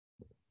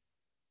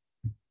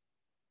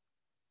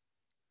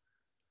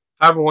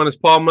Hi, everyone. It's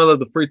Paul Miller,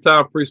 the Free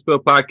Time Free Spill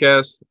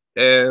podcast,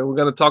 and we're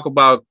going to talk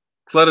about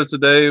clutter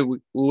today. We're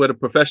with a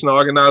professional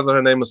organizer.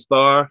 Her name is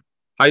Star.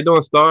 How you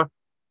doing, Star?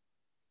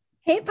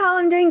 Hey, Paul,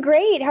 I'm doing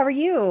great. How are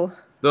you?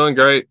 Doing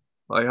great.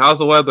 Like, how's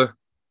the weather?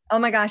 Oh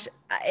my gosh,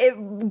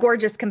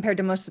 gorgeous compared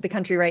to most of the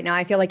country right now.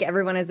 I feel like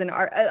everyone is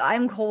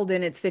I'm cold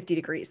and it's 50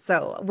 degrees,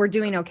 so we're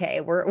doing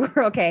okay. We're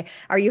okay.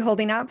 Are you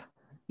holding up?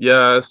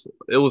 Yes,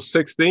 it was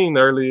 16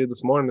 earlier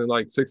this morning,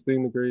 like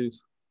 16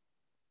 degrees.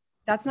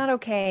 That's not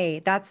okay.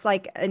 That's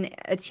like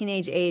a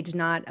teenage age,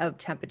 not of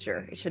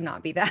temperature. It should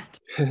not be that.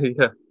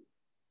 Yeah,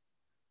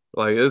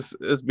 like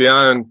it's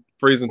beyond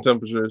freezing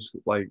temperatures,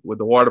 like with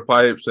the water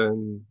pipes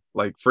and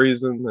like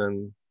freezing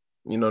and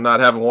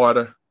not having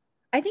water.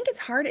 I think it's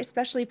hard,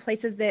 especially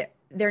places that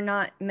they're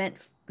not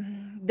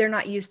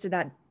used to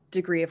that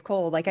degree of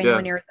cold. Like I know Yeah.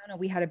 in Arizona,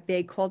 we had a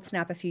big cold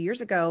snap a few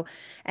years ago.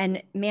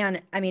 And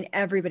man, I mean,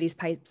 everybody's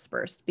pipes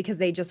burst because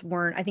they just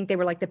weren't, I think they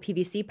were like the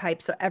PVC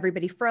pipes. So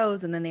everybody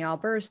froze and then they all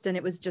burst. And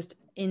it was just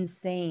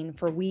insane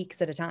for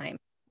weeks at a time.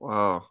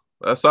 Wow,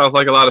 that sounds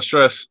like a lot of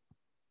stress.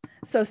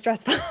 So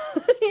stressful.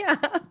 Yeah.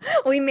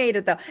 We made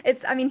it though.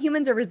 I mean,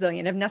 humans are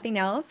resilient. If nothing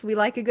else, we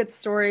like a good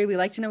story. We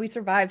like to know we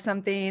survived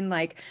something.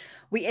 And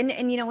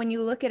when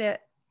you look at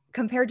it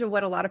compared to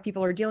what a lot of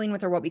people are dealing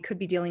with or what we could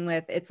be dealing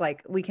with, it's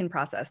like we can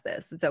process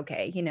this. It's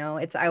okay.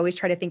 I always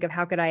try to think of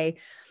how can I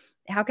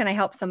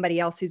help somebody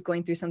else who's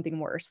going through something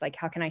worse? Like,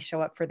 how can I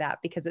show up for that?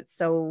 Because it's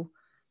so,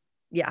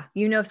 yeah,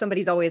 if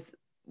somebody's always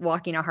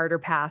walking a harder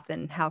path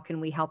and how can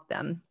we help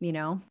them?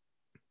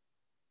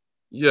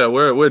 Yeah,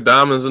 we're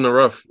diamonds in the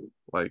rough.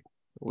 Like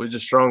we're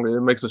just stronger.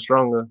 It makes us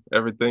stronger.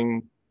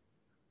 Everything.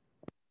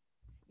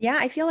 Yeah,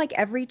 I feel like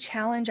every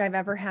challenge I've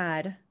ever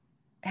had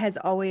has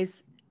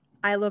always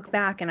I look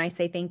back and I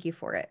say thank you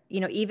for it.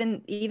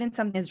 Even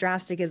something as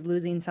drastic as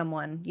losing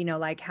someone,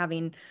 like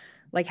having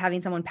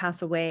someone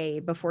pass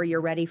away before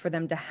you're ready for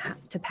them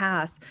to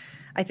pass.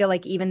 I feel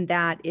like even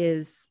that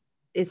is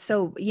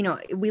so,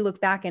 we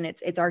look back and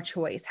it's our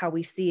choice how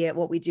we see it,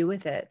 what we do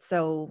with it.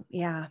 So,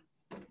 yeah.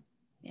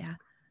 Yeah.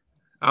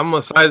 I'm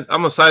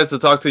excited to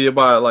talk to you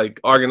about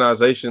like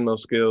organizational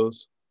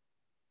skills.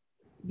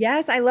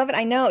 Yes, I love it.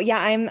 I know. Yeah,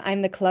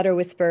 I'm the clutter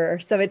whisperer.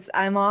 So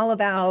I'm all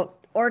about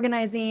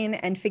organizing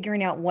and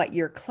figuring out what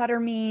your clutter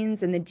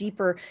means and the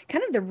deeper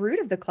kind of the root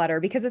of the clutter,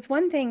 because it's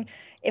one thing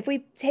if we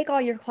take all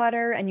your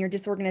clutter and your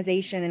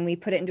disorganization and we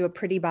put it into a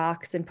pretty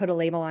box and put a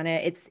label on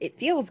it, it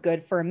feels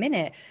good for a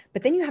minute,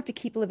 but then you have to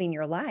keep living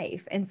your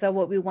life. And so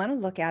what we want to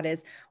look at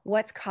is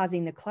what's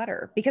causing the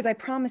clutter, because I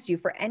promise you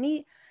for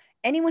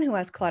anyone who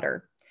has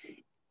clutter,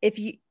 if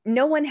you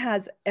no one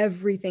has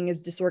everything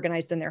is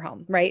disorganized in their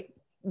home, right?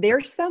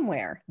 There's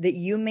somewhere that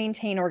you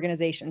maintain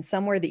organization,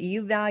 somewhere that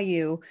you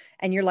value,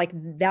 and you're like,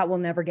 that will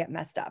never get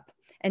messed up.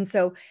 And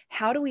so,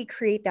 how do we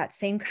create that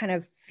same kind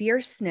of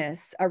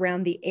fierceness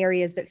around the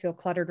areas that feel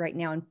cluttered right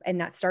now?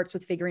 And that starts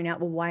with figuring out,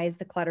 well, why is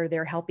the clutter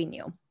there helping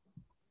you?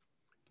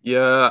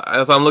 Yeah,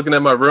 as I'm looking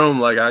at my room,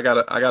 like I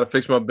gotta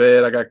fix my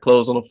bed. I got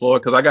clothes on the floor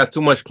because I got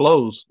too much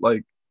clothes.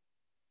 Like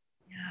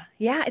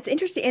Yeah, it's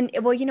interesting.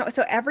 And well,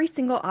 so every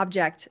single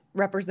object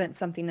represents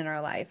something in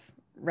our life,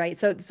 right?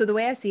 So the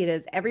way I see it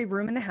is every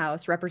room in the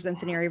house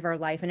represents an area of our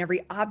life, and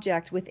every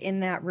object within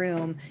that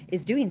room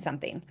is doing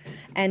something.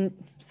 And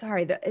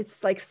sorry,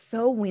 it's like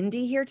so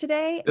windy here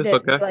today it's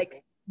that okay.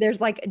 like there's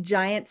like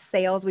giant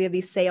sails. We have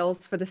these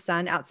sails for the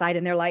sun outside,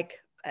 and they're like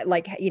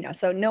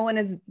so no one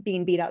is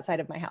being beat outside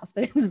of my house,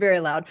 but it's very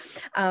loud.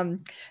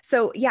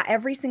 So yeah,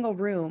 every single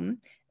room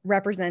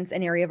represents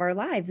an area of our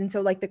lives. And so,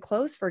 like the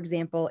clothes, for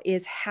example,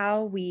 is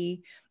how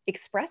we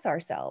express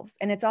ourselves.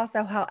 And it's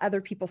also how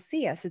other people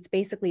see us. It's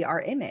basically our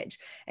image.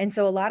 And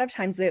so a lot of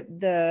times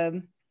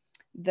the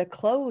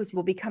clothes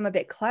will become a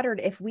bit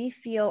cluttered if we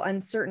feel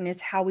uncertain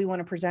as how we want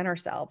to present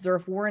ourselves, or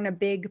if we're in a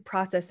big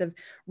process of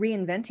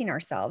reinventing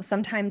ourselves.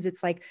 Sometimes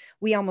it's like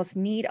we almost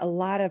need a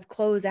lot of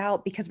clothes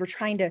out because we're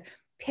trying to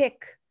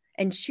pick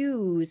and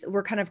choose.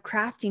 We're kind of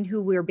crafting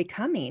who we're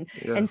becoming.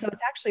 Yeah, And so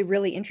it's actually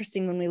really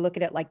interesting when we look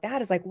at it like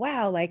that. It's like,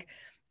 wow, like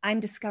I'm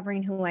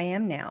discovering who I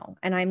am now,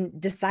 and I'm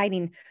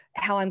deciding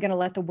how I'm going to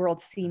let the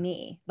world see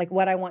me, like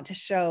what I want to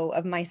show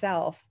of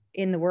myself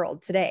in the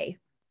world today.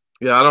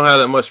 yeah. I don't have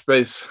that much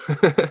space.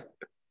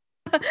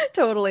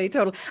 Totally,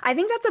 totally. I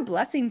think that's a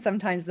blessing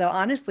sometimes though,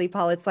 honestly,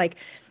 Paul. It's like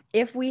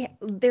if we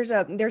there's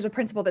a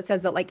principle that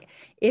says that like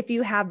if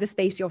you have the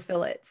space, you'll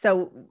fill it.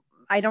 So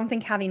I don't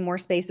think having more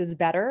space is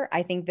better.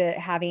 I think that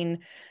having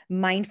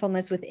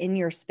mindfulness within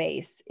your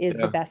space is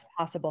the Yeah, best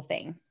possible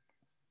thing.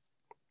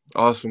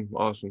 awesome,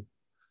 awesome.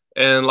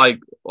 And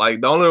like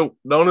the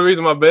only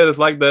reason my bed is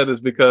like that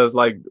is because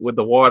like with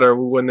the water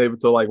we wasn't able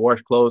to like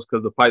wash clothes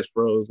because the pipes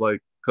froze.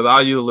 Like because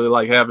I usually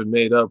like have it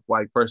made up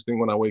like first thing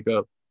when I wake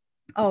up.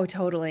 Oh,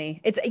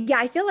 totally. Yeah,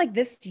 I feel like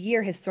this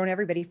year has thrown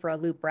everybody for a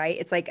loop, right?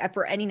 It's like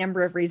for any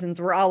number of reasons,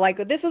 we're all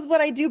like, this is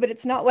what I do, but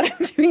it's not what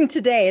I'm doing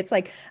today. It's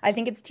like I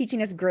think it's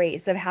teaching us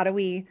grace of how do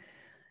we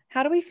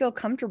feel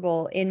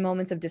comfortable in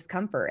moments of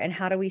discomfort, and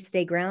how do we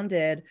stay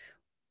grounded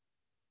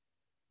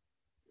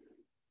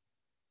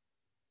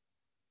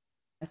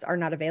are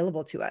not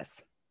available to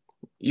us.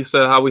 You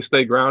said how we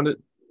stay grounded.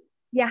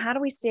 Yeah, how do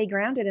we stay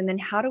grounded? And then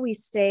how do we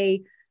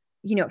stay,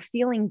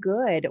 feeling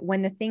good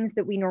when the things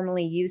that we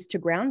normally use to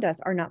ground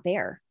us are not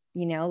there,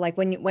 like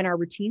when our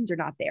routines are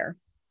not there.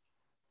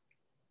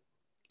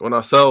 When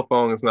our cell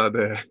phone is not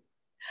there.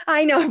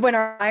 I know, when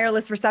our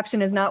wireless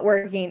reception is not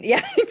working.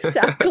 Yeah,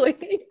 exactly.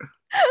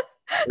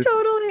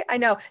 Totally. I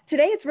know.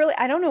 Today it's really,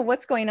 I don't know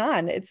what's going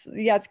on.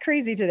 It's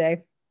crazy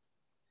today.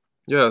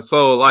 Yeah.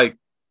 So like,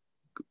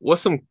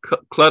 what's some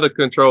clutter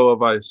control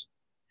advice?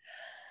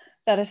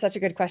 That is such a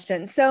good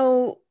question.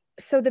 So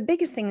the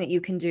biggest thing that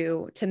you can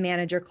do to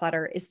manage your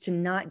clutter is to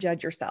not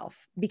judge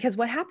yourself, because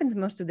what happens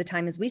most of the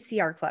time is we see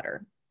our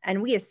clutter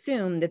and we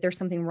assume that there's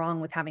something wrong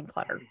with having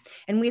clutter,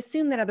 and we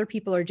assume that other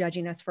people are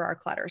judging us for our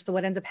clutter. So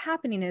what ends up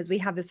happening is we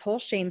have this whole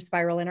shame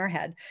spiral in our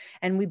head,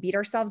 and we beat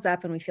ourselves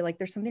up and we feel like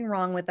there's something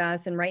wrong with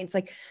us. And right, it's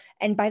like,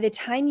 and by the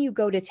time you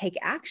go to take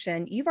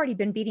action, you've already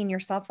been beating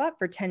yourself up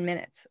for 10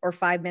 minutes or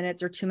 5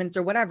 minutes or 2 minutes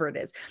or whatever it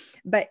is.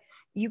 But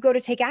you go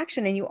to take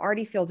action and you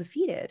already feel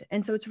defeated.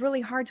 And so it's really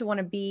hard to want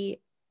to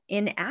be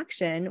in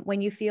action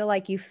when you feel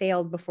like you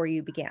failed before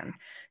you began.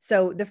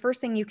 So the first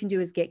thing you can do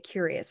is get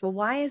curious. Well,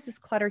 why is this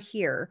clutter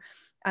here?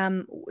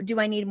 Do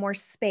I need more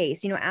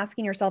space?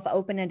 Asking yourself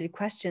open-ended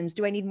questions.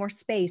 Do I need more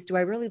space? Do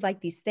I really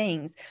like these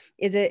things?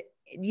 Is it,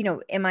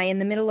 am I in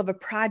the middle of a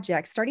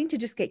project? Starting to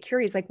just get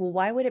curious, like, well,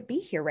 why would it be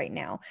here right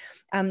now?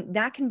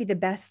 That can be the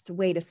best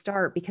way to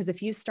start, because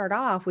if you start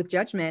off with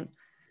judgment,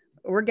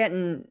 we're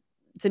getting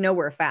to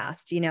nowhere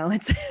fast.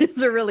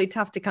 It's a really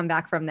tough to come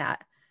back from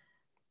that.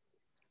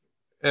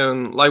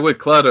 And like with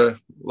clutter,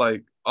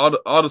 like all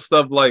the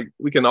stuff, like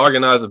we can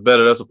organize it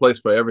better. There's a place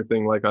for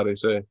everything, like how they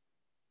say.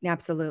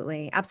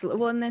 Absolutely. Absolutely.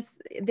 Well, and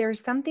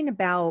there's something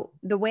about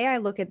the way I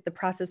look at the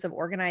process of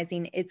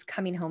organizing, it's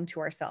coming home to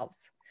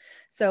ourselves.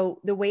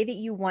 So the way that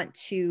you want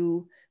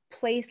to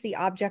place the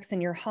objects in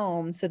your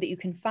home so that you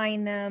can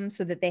find them,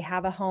 so that they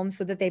have a home,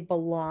 so that they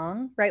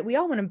belong, right? We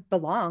all want to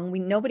belong.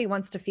 Nobody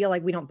wants to feel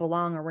like we don't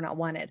belong or we're not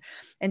wanted.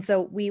 And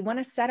so we want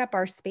to set up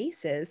our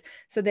spaces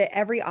so that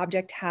every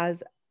object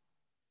has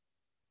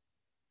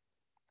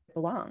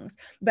belongs.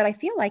 But I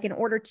feel like in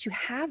order to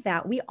have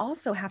that, we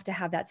also have to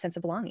have that sense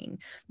of belonging,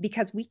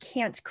 because we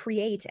can't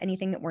create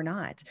anything that we're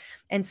not.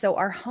 And so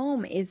our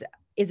home is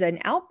an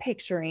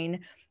outpicturing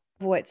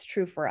of what's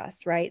true for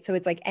us, right? So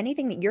it's like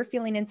anything that you're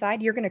feeling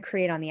inside, you're going to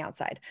create on the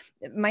outside,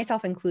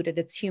 myself included.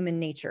 It's human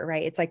nature,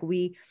 right? It's like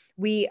we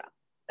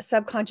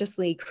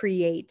subconsciously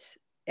create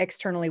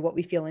externally what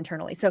we feel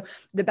internally. So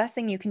the best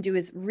thing you can do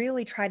is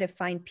really try to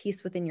find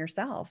peace within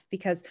yourself,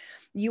 because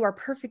you are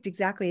perfect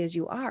exactly as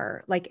you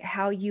are. Like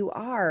how you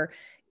are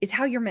is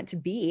how you're meant to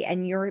be.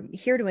 And you're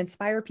here to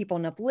inspire people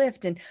and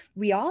uplift. And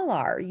we all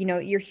are,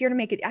 you're here to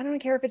make it. I don't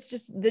care if it's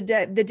just the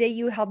day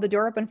you held the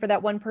door open for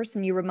that one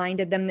person, you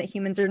reminded them that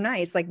humans are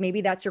nice. Like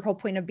maybe that's your whole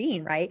point of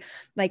being, right?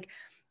 Like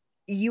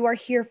you are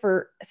here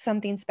for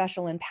something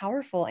special and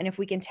powerful. And if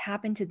we can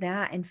tap into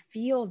that and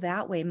feel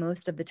that way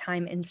most of the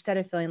time, instead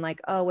of feeling like,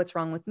 oh, what's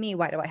wrong with me?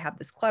 Why do I have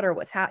this clutter?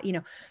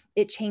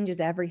 It changes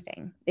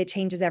everything. It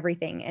changes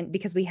everything. And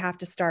because we have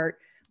to start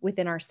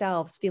within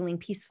ourselves feeling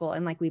peaceful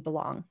and like we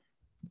belong.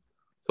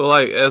 So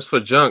like as for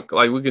junk,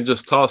 like we can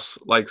just toss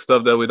like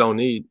stuff that we don't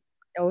need.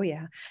 Oh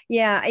yeah.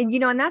 Yeah. And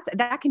and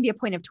that can be a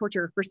point of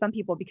torture for some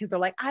people, because they're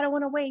like, I don't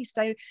want to waste.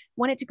 I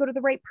want it to go to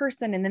the right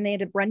person. And then they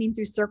end up running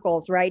through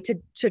circles, right?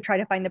 To try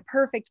to find the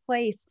perfect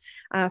place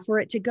for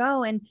it to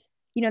go. And,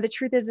 the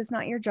truth is, it's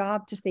not your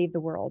job to save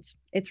the world.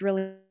 It's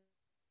really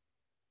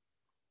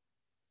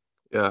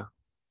Yeah.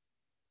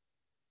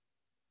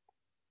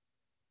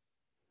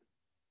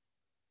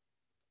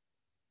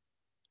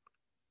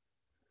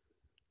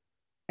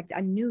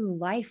 a new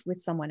life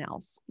with someone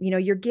else.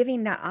 You're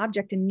giving that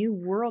object a new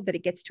world that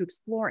it gets to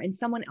explore, and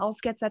someone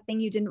else gets that thing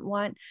you didn't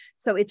want.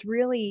 So it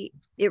really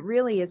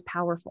is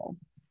powerful.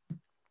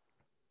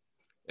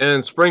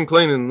 And spring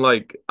cleaning,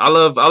 like I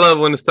love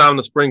when it's time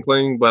to spring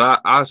clean,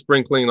 but I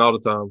spring clean all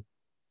the time.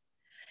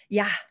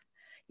 Yeah.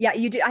 Yeah,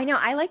 you do. I know.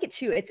 I like it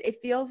too. It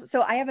feels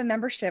so. I have a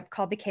membership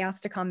called the Chaos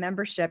to Calm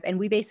membership, and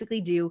we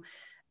basically do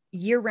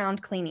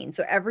year-round cleaning.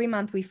 So every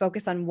month we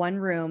focus on one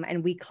room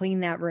and we clean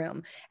that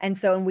room. And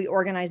we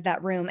organize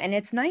that room. And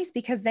it's nice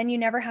because then you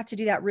never have to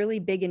do that really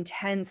big,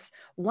 intense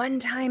one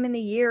time in the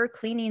year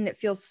cleaning that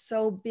feels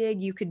so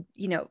big you could,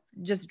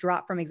 just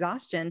drop from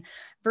exhaustion,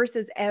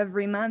 versus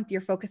every month you're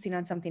focusing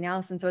on something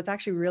else. And so it's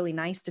actually really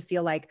nice to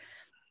feel like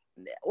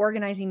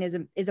organizing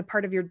is a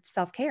part of your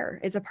self-care.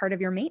 It's a part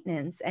of your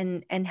maintenance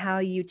and how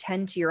you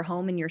tend to your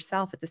home and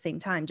yourself at the same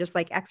time, just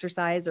like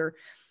exercise or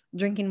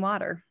drinking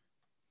water.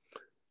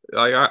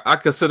 Like I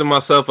consider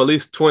myself at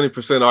least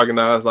 20%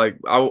 organized. Like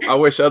I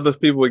wish other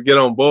people would get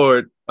on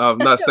board. I'm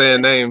not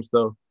saying names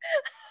though.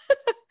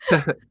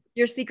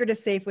 Your secret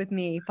is safe with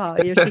me, Paul.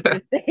 Your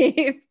secret is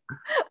safe.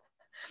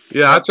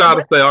 Yeah, I try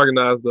to stay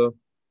organized though.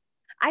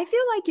 I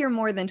feel like you're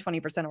more than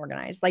 20%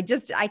 organized. Like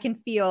just, I can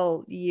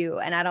feel you,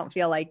 and I don't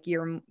feel like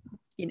you're,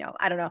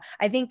 I don't know.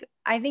 I think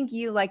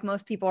you, like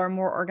most people, are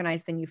more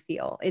organized than you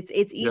feel. It's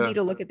easy Yeah.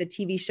 to look at the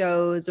TV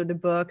shows or the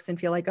books and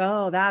feel like,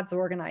 oh, that's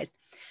organized.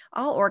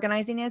 All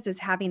organizing is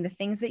having the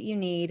things that you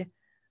need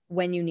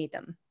when you need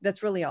them.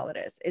 That's really all it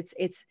is.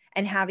 It's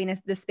and having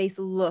the space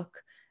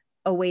look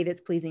a way that's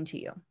pleasing to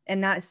you.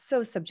 And that is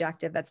so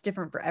subjective. That's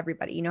different for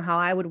everybody. How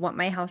I would want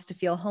my house to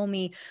feel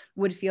homey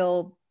would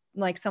feel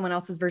like someone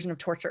else's version of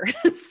torture.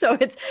 So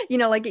it's,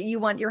 like you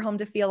want your home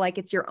to feel like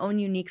it's your own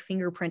unique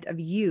fingerprint of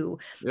you,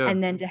 Yeah.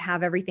 and then to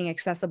have everything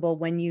accessible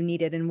when you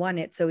need it and want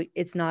it. So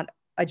it's not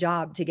a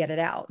job to get it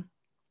out.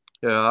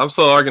 Yeah. I'm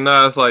so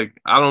organized. Like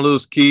I don't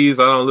lose keys.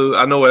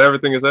 I know where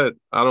everything is at.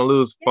 I don't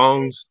lose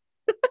phones.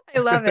 I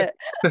love it.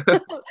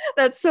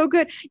 That's so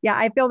good. Yeah,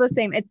 I feel the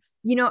same. It's,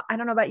 I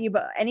don't know about you,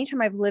 but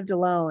anytime I've lived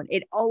alone,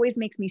 it always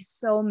makes me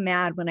so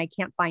mad when I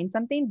can't find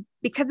something,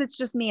 because it's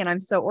just me and I'm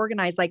so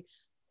organized. Like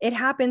it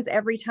happens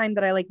every time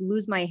that I like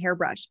lose my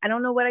hairbrush. I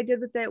don't know what I did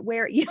with it,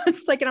 where,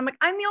 it's like, and I'm like,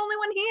 I'm the only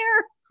one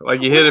here.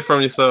 Like you hid it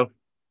from yourself.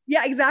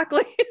 Yeah,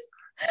 exactly.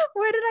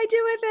 What did I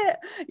do with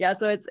it? Yeah.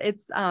 So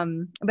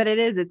but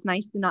it's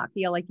nice to not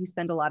feel like you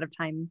spend a lot of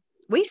time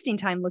wasting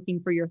time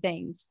looking for your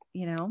things.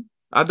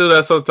 I do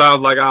that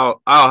sometimes. Like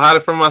I'll hide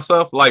it from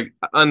myself, like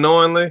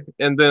unknowingly,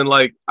 and then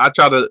like I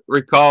try to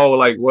recall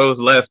like what was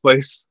the last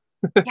place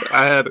I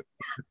Yeah. had it.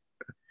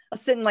 I'll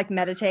sit and like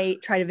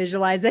meditate, try to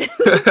visualize it.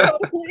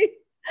 Totally.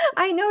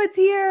 I know it's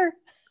here.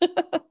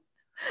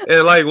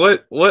 And like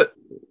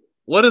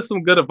what is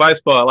some good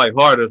advice for like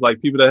hoarders,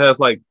 like people that has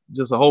like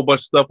just a whole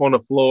bunch of stuff on the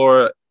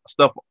floor,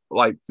 stuff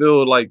like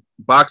filled like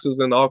boxes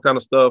and all kind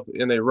of stuff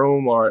in their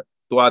room or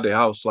throughout their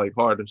house, like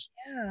hoarders.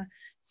 Yeah.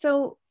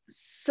 So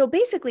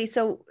basically,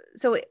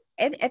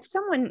 if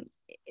someone,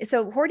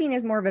 so hoarding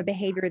is more of a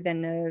behavior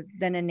than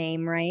a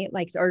name, right?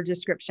 Like, or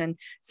description.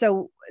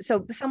 So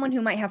someone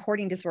who might have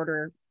hoarding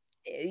disorder,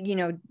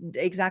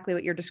 exactly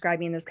what you're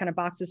describing, those kind of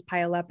boxes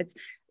pile up. It's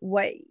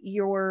what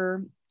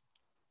you're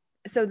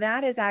so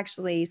that is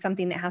actually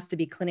something that has to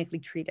be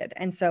clinically treated.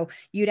 And so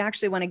you'd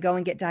actually want to go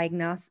and get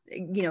diagnosed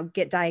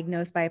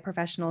by a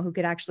professional who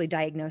could actually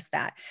diagnose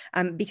that,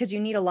 because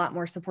you need a lot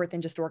more support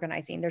than just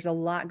organizing. There's a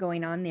lot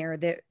going on there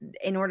that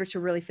in order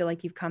to really feel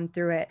like you've come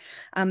through it.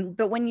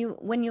 But when you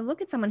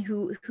look at someone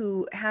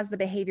who has the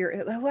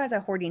behavior, who has a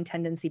hoarding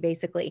tendency,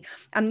 basically,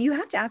 you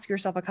have to ask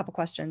yourself a couple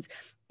questions.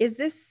 Is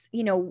this,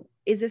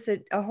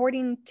 a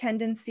hoarding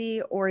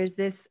tendency, or is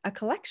this a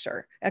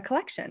collection,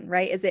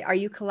 right? Are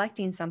you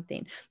collecting something?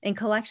 And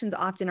collections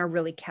often are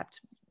really kept,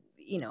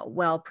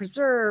 well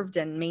preserved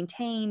and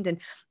maintained. And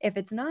if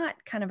it's not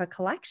kind of a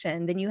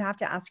collection, then you have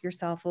to ask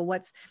yourself, well,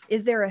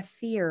 is there a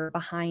fear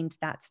behind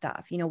that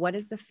stuff? What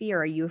is the fear?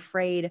 Are you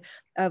afraid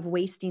of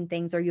wasting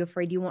things? Are you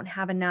afraid you won't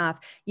have enough?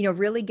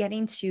 Really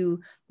getting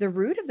to the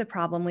root of the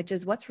problem, which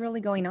is what's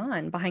really going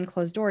on behind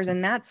closed doors.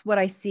 And that's what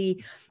I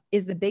see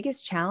is the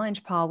biggest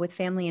challenge, Paul, with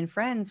family and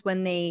friends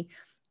when they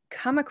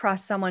come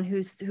across someone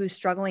who's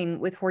struggling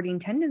with hoarding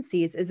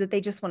tendencies, is that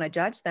they just want to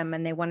judge them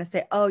and they want to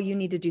say, oh, you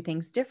need to do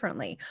things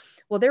differently.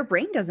 Well, their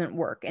brain doesn't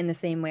work in the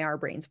same way our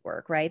brains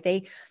work, right?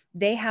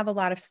 They have a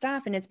lot of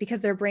stuff, and it's because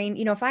their brain,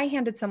 if I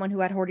handed someone who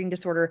had hoarding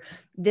disorder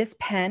this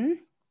pen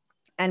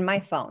and my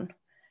phone,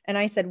 and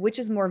I said, which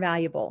is more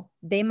valuable?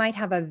 They might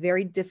have a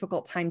very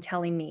difficult time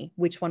telling me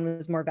which one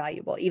was more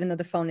valuable, even though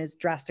the phone is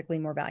drastically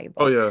more Oh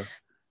valuable. yeah.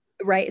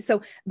 Right.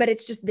 So, but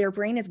it's just their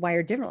brain is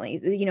wired differently.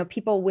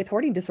 People with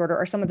hoarding disorder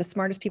are some of the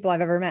smartest people I've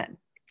ever met,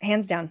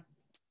 hands down,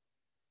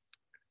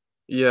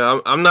 Yeah,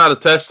 I'm not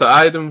attached to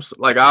items.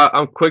 Like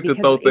I'm quick to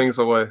because throw things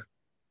away.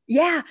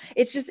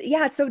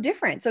 it's so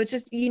different. So it's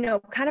just,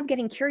 kind of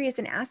getting curious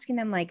and asking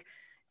them, like,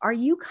 are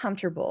you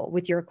comfortable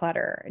with your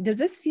clutter? Does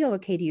this feel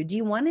okay to you? Do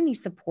you want any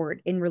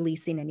support in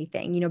releasing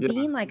anything? Yeah,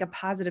 Being like a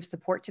positive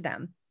support to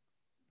them.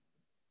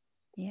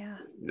 Yeah.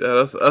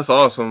 yeah, that's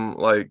awesome.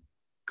 Like,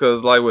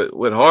 cause like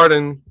with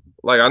Harden,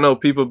 like I know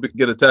people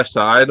get attached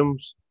to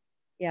items.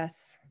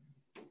 Yes.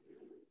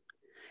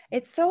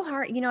 It's so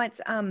hard.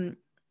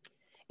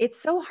 It's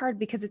so hard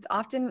because it's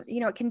often,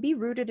 it can be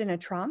rooted in a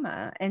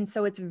trauma. And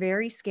so it's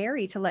very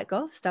scary to let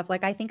go of stuff.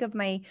 Like I think of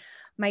my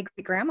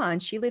great grandma,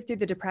 and she lived through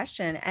the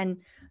Depression, and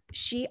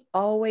she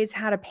always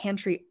had a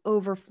pantry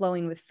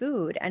overflowing with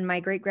food. And my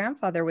great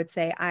grandfather would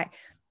say,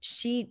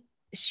 she,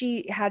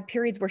 she had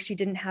periods where she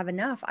didn't have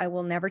enough. I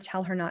will never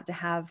tell her not to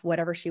have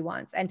whatever she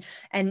wants.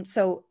 And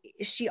so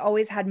she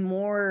always had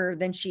more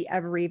than she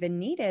ever even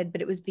needed,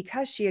 but it was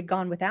because she had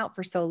gone without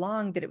for so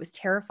long that it was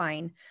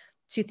terrifying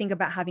to think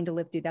about having to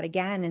live through that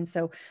again. And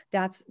so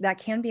that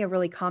can be a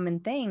really common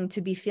thing,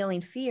 to be feeling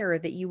fear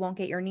that you won't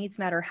get your needs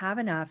met or have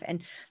enough.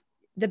 And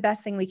the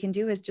best thing we can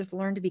do is just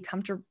learn to be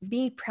comfortable,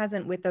 be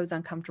present with those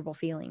uncomfortable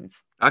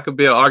feelings. I could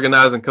be an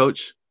organizing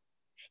coach.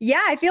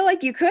 Yeah, I feel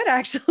like you could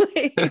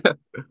actually.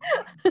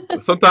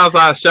 Sometimes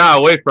I shy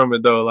away from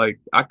it though. Like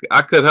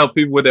I could help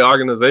people with their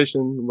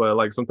organization, but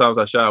like sometimes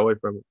I shy away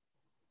from it.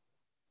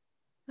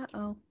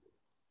 Uh-oh.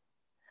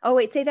 Oh,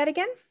 wait, say that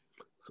again.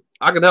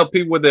 I can help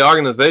people with their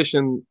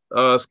organization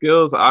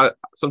skills. I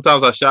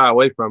sometimes I shy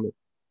away from it.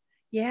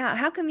 Yeah.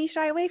 How come you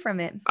shy away from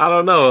it? I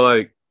don't know.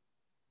 Like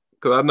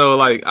Cause I know,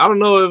 like, I don't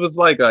know if it's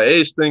like a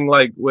age thing,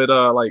 like with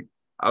like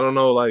I don't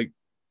know, like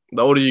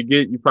the older you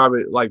get, you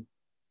probably like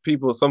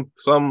people.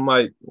 Some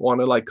might want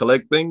to like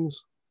collect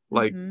things,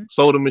 like Mhm.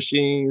 soda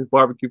machines,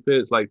 barbecue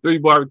pits, like 3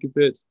 barbecue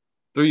pits,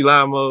 3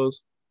 limos.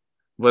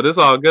 But it's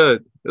all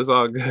good. It's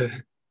all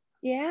good.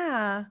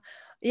 Yeah.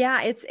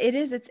 Yeah, it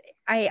is.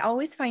 I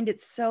always find it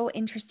so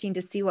interesting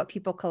to see what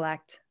people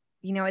collect.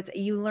 It's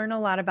you learn a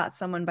lot about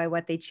someone by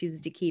what they choose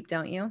to keep,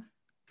 don't you?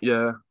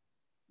 Yeah,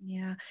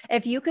 Yeah.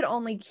 If you could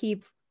only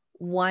keep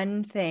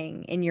one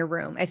thing in your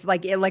room, if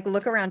like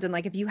look around and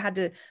like if you had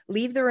to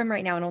leave the room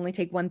right now and only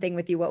take one thing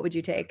with you, what would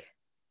you take?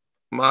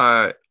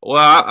 I'll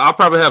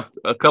probably have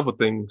a couple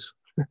things.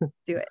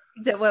 Do it.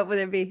 So what would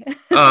it be?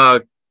 Uh,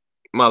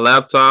 my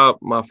laptop,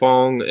 my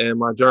phone, and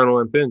my journal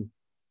and pen.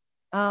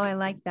 Oh, I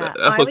like that.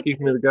 That's what keeps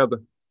me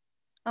together.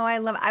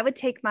 I would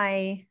take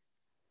my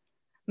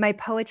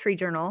poetry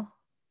journal,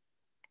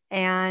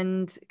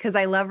 and because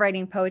I love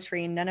writing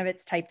poetry and none of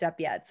it's typed up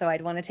yet. So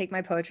I'd want to take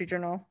my poetry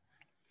journal,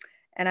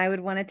 and I would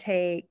want to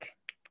take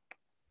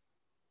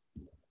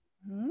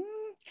hmm,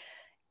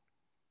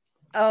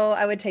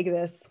 I would take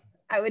this.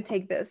 I would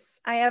take this.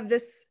 I have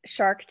this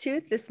shark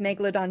tooth, this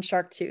megalodon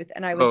shark tooth,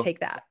 and I would Oh, take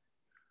that.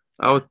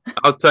 Yeah. I'll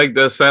I'll take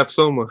the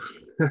Satsuma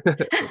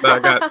that I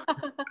got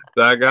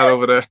that I got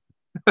over there.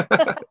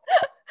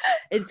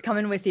 It's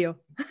coming with you.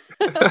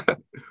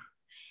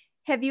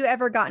 Have you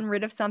ever gotten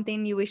rid of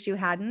something you wish you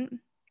hadn't?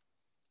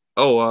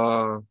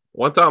 Oh,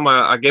 one time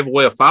I gave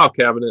away a file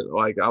cabinet.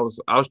 Like I was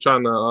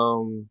trying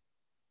to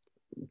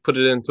put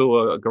it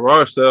into a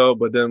garage sale,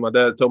 but then my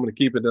dad told me to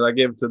keep it. Then I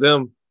gave it to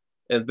them,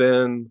 and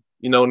then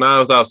now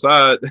it's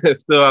outside.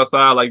 It's still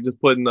outside, like just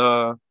putting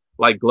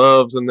like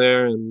gloves in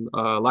there and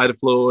lighter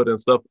fluid and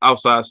stuff,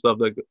 outside stuff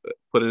that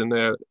put it in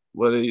there.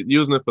 But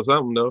using it for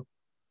something though.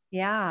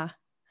 Yeah.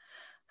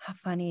 How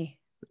funny.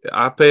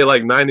 I paid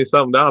like 90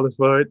 something dollars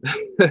for it.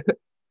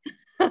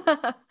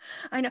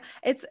 I know.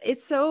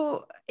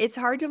 It's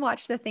hard to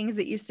watch the things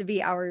that used to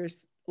be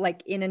ours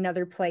like in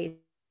another place.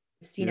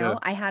 Yeah.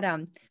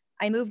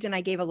 I moved and I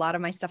gave a lot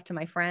of my stuff to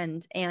my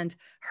friend, and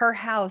her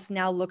house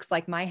now looks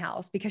like my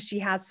house because she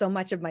has so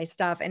much of my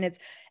stuff, and it's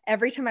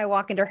every time I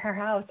walk into her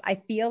house I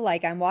feel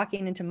like I'm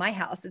walking into my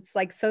house. It's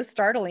like so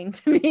startling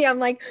to me. I'm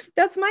like,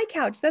 that's my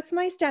couch, that's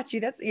my statue,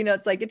 that's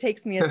it's like it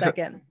takes me a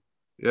second.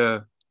 Yeah.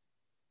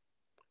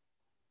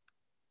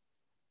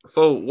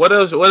 So what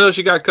else? What else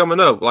you got coming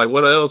up? Like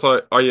what else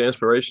are your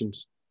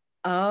inspirations?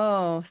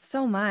 Oh,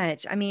 so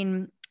much. I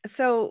mean,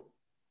 so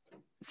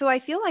I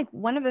feel like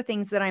one of the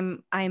things that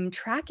I'm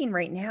tracking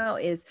right now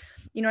is,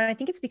 and I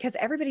think it's because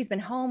everybody's been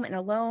home and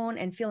alone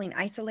and feeling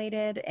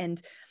isolated,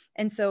 and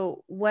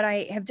so what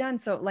I have done,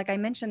 so like I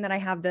mentioned that I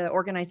have the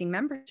organizing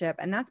membership,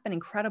 and that's been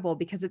incredible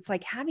because it's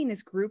like having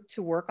this group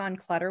to work on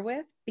clutter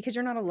with, because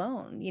you're not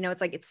alone.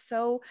 It's like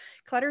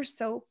clutter is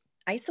so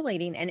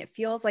isolating and it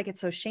feels like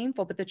it's so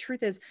shameful, but the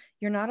truth is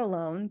you're not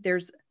alone.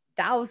 There's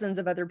thousands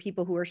of other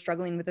people who are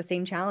struggling with the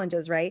same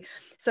challenges, right?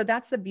 So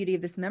that's the beauty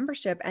of this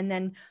membership. And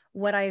then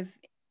what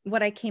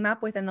I came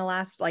up with in the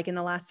last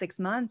 6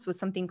 months was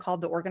something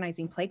called the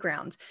organizing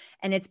playground.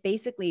 And it's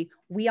basically,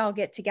 we all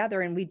get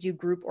together and we do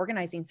group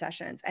organizing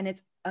sessions. And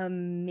it's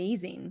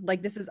amazing.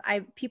 Like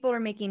people are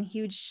making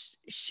huge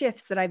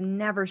shifts that I've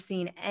never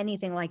seen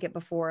anything like it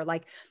before.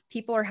 Like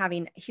people are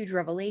having huge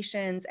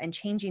revelations and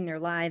changing their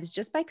lives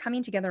just by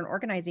coming together and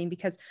organizing,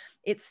 because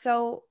it's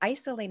so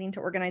isolating to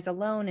organize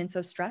alone and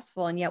so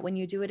stressful. And yet when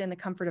you do it in the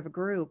comfort of a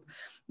group,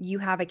 you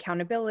have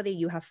accountability,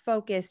 you have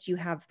focus, you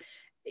have,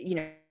 you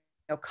know,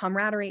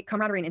 camaraderie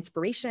and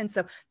inspiration.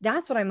 So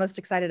that's what I'm most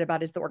excited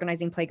about, is the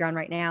organizing playground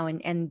right now,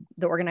 and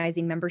the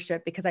organizing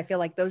membership, because I feel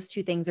like those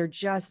two things are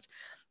just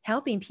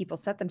helping people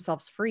set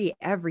themselves free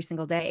every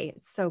single day.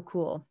 It's so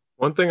cool.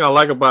 One thing I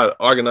like about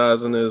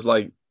organizing is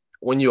like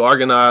when you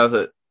organize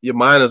it, your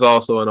mind is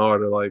also in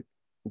order. Like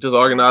just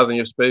Yes. organizing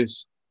your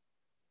space.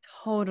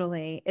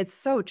 Totally. It's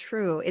so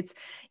true. It's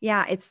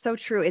so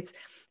true. It's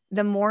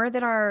the more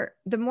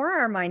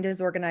our mind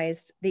is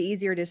organized, the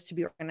easier it is to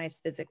be organized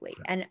physically.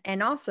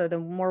 And also the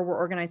more we're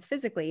organized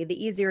physically, the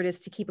easier it is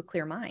to keep a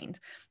clear mind.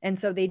 And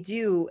so they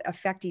do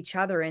affect each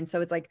other. And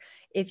so it's like,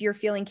 if you're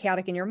feeling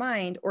chaotic in your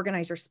mind,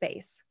 organize your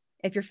space.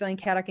 If you're feeling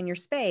chaotic in your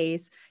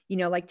space,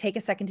 like take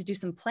a second to do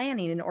some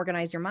planning and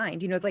organize your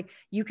mind. It's like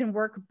you can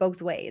work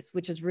both ways,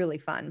 which is really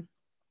fun.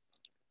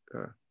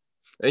 Uh,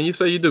 and you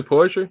say you do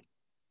poetry?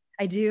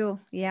 I do.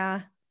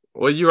 Yeah.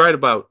 What do you write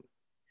about?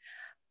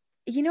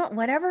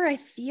 Whatever I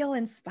feel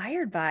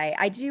inspired by.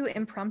 I do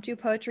impromptu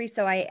poetry.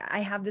 So I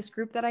have this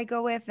group that I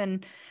go with,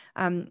 and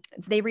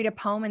they read a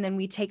poem, and then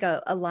we take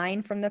a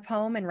line from the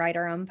poem and write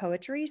our own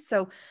poetry.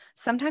 So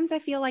sometimes I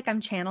feel like I'm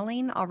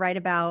channeling. I'll write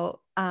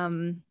about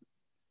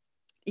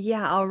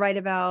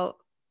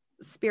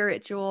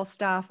spiritual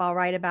stuff. I'll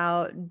write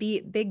about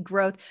big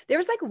growth. There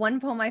was like one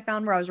poem I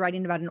found where I was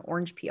writing about an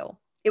orange peel.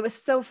 It was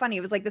so funny.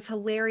 It was like this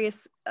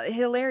hilarious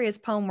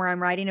poem where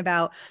I'm writing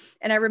about,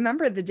 and I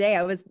remember the day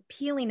I was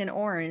peeling an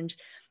orange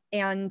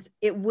and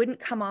it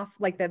wouldn't come off,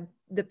 like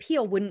the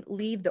peel wouldn't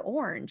leave the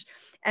orange.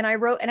 And I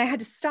wrote, and I had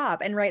to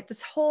stop and write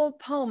this whole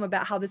poem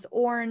about how this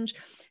orange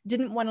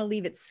didn't want to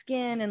leave its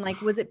skin. And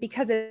like, was it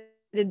because it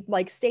had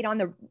like stayed on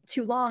there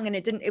too long and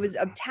it was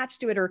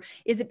attached to it, or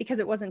is it because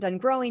it wasn't done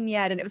growing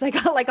yet? And it was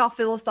like all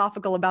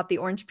philosophical about the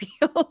orange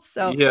peel.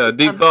 So Yeah,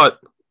 deep thought.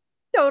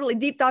 totally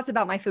deep thoughts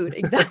about my food.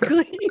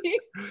 Exactly.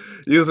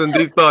 Using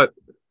deep thought.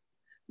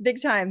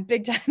 Big time,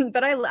 big time.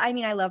 But I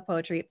mean, I love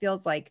poetry. It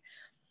feels like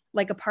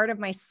a part of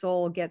my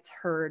soul gets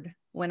heard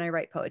when I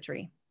write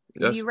poetry.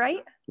 Do Yes. you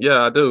write?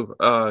 Yeah, I do.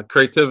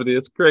 Creativity.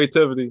 It's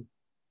creativity.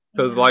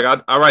 Because Yeah.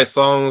 like I write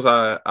songs,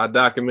 I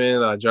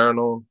document, I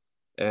journal,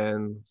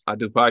 and I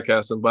do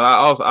podcasting. But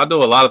I do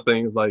a lot of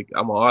things. Like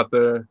I'm an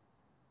author,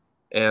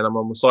 and I'm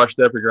a massage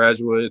therapy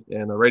graduate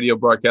and a radio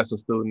broadcasting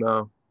student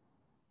now.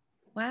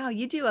 Wow,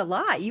 you do a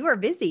lot. You are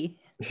busy.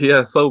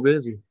 Yeah, so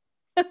busy.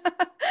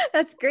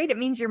 That's great. It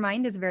means your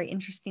mind is very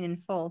interesting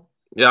and full.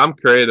 Yeah, I'm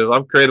creative.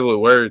 I'm creative with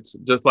words,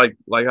 just like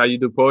how you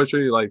do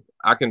poetry. Like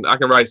I can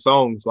write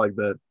songs like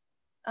that.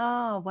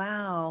 Oh,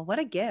 wow. What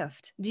a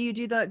gift. Do you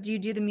do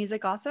the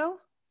music also?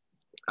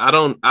 I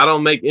don't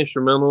make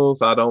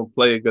instrumentals. I don't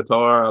play a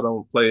guitar. I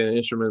don't play an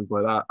instrument,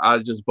 but I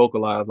just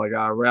vocalize. Like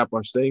I rap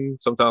or sing.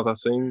 Sometimes I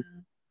sing.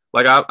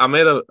 Like I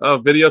made a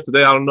video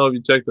today. I don't know if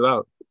you checked it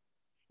out.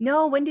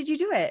 No, when did you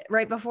do it?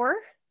 Right before?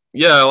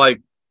 Yeah,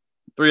 like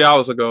 3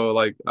 hours ago.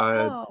 Like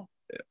Oh,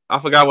 I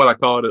forgot what I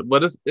called it,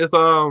 but it's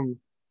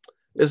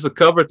a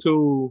cover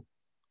to.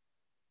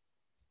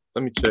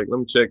 Let me check. Let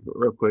me check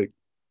real quick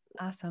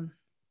awesome.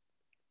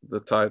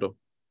 the title.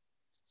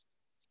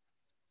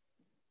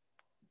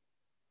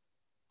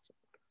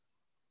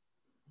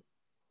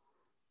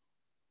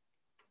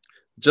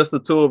 Just the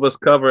two of us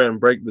cover and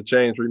break the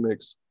chains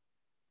remix.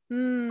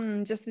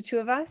 Just the two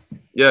of us?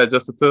 Yeah,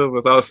 just the two of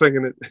us. I was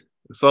singing it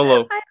solo. I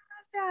love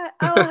that.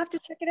 I'll have to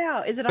check it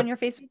out. Is it on your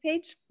Facebook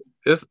page?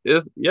 It's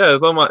yeah,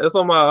 it's on my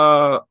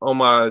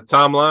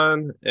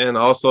timeline and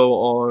also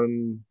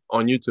on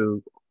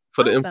YouTube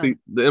for Awesome.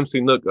 the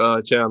MC Nook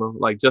channel.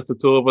 Like just the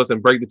two of us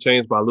and Break the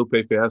Chains by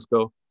Lupe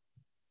Fiasco.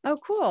 Oh,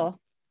 cool.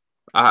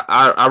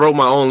 I wrote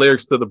my own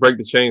lyrics to the Break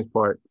the Chains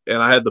part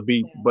and I had the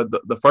beat, Yeah. but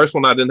the first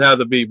one I didn't have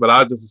the beat, but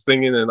I just was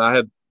singing and I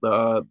had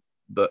the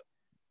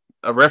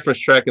a reference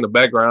track in the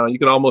background. You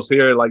can almost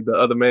hear like the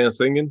other man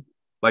singing,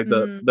 like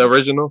the Mm,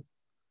 original.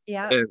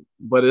 yeah. And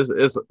but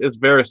it's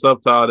very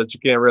subtle that you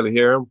can't really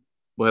hear him.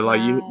 But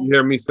like you Wow.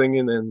 hear me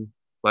singing and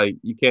like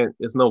you can't.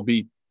 It's no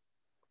beat.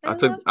 I I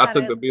love I that.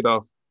 took the beat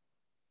off.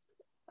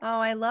 Oh,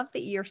 I love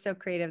that you're so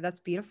creative.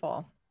 That's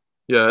beautiful.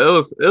 Yeah, it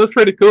was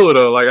pretty cool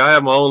though. Like I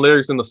had my own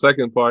lyrics in the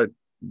second part,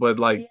 but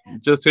like Yeah.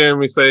 just hearing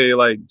me say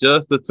like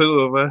just the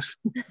two of us.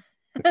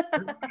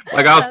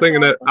 Like That's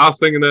awesome. I was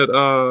singing it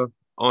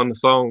on the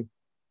song.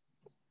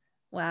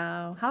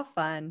 Wow, how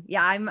fun.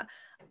 Yeah,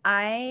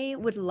 I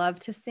would love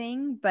to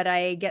sing, but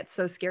I get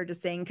so scared to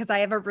sing because I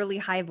have a really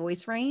high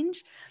voice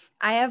range.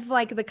 I have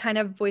like the kind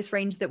of voice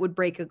range that would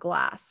break a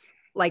glass.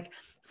 Like,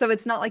 so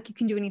it's not like you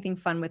can do anything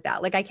fun with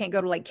that. Like I can't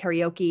go to like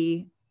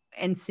karaoke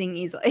and sing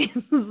easily.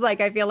 It's like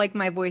I feel like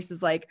my voice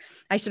is like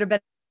I should have been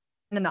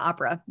in the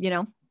opera, you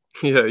know?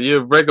 Yeah,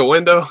 you break a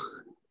window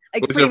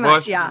Like with pretty your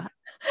much, voice. yeah.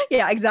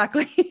 Yeah,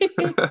 exactly.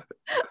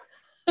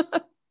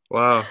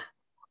 Wow.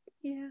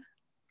 Yeah.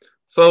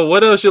 So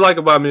what else you like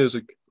about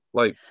music?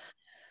 Like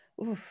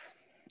Oof.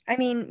 I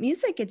mean,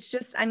 music, it's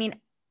just, I mean,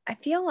 I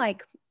feel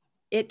like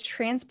it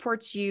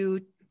transports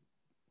you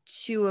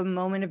to a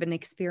moment of an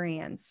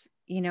experience.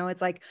 You know,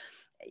 it's like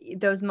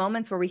those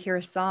moments where we hear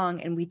a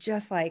song and we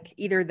just like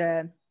either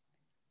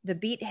the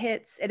beat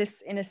hits it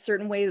is in a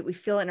certain way that we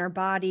feel it in our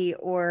body,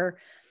 or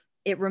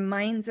it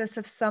reminds us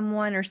of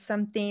someone or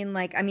something.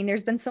 Like, I mean,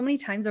 there's been so many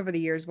times over the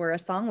years where a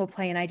song will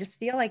play and I just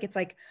feel like it's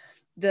like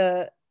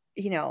the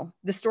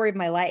the story of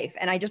my life,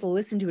 and I just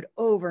listen to it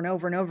over and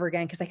over and over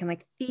again because I can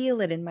like feel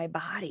it in my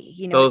body.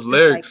 those It's just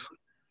like, lyrics.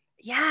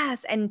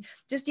 yes. And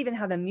just even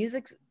how the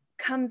music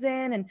comes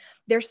in, and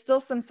there's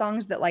still some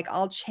songs that like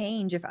I'll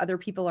change if other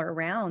people are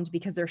around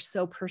because they're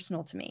so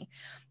personal to me.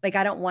 Like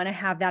I don't want to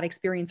have that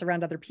experience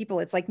around other people.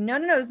 It's like, no,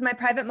 no, no, this is my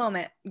private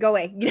moment. Go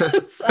away.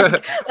 It's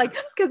like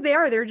because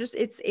they're just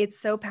it's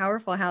so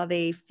powerful how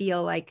they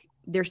feel like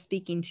they're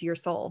speaking to your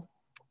soul.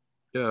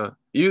 Yeah.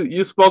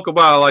 You spoke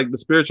about like the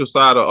spiritual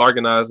side of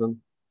organizing.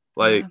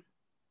 Like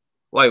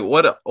Yeah.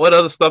 what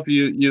other stuff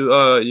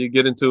you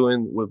get into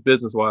in with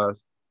business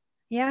wise?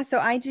 Yeah. So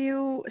I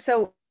do.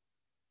 So,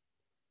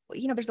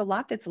 there's a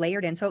lot that's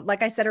layered in. So,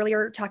 like I said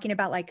earlier, talking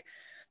about like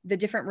the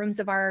different rooms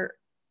of our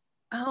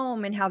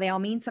home and how they all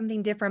mean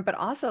something different, but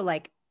also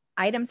like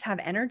items have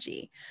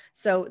energy.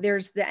 So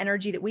there's the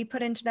energy that we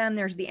put into them.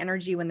 There's the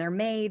energy when they're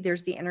made.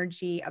 There's the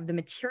energy of the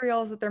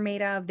materials that they're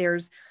made of.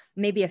 There's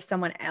maybe if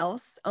someone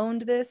else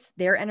owned this,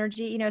 their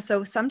energy.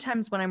 So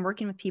sometimes when I'm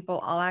working with people,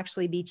 I'll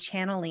actually be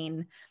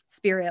channeling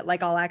spirit.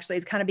 Like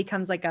it kind of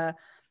becomes like a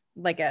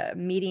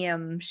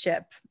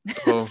mediumship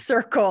Oh.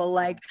 circle.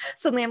 Like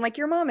suddenly I'm like,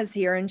 your mom is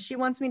here and she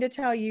wants me to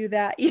tell you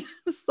that.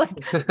 It's like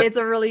it's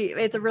a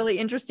really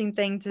interesting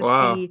thing to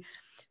Wow. see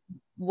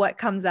what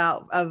comes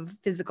out of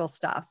physical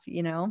stuff.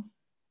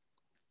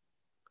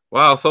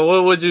 Wow. So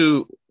what would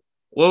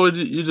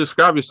you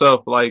describe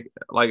yourself like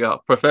a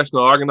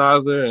professional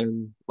organizer,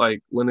 and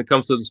like when it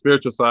comes to the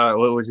spiritual side,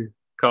 what would you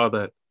call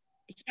that?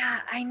 Yeah,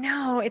 I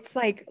know. It's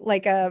like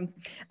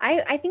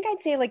I think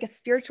I'd say like a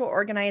spiritual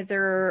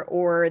organizer,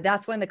 or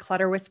that's when the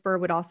clutter whisperer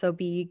would also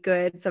be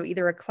good. So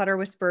either a clutter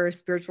whisperer, or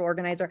spiritual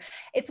organizer.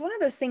 It's one of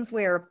those things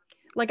where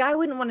like I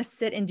wouldn't want to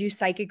sit and do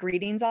psychic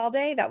readings all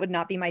day. That would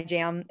not be my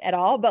jam at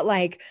all. But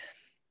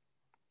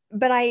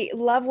I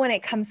love when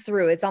it comes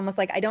through. It's almost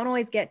like I don't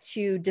always get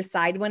to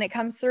decide when it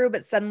comes through,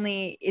 but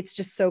suddenly it's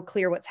just so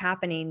clear what's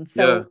happening. Yeah.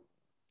 So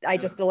I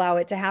just allow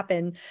it to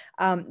happen.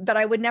 But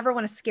I would never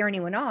want to scare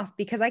anyone off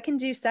because I can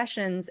do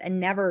sessions and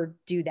never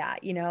do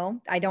that. You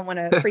know, I don't want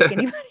to freak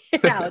anybody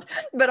out.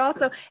 But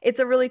also, it's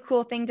a really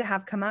cool thing to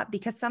have come up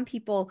because some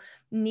people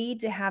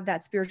need to have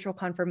that spiritual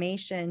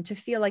confirmation to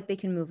feel like they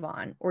can move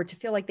on, or to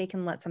feel like they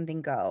can let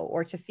something go,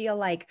 or to feel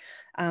like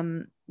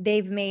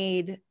they've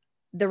made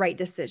the right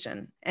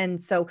decision. And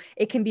so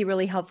it can be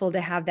really helpful to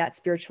have that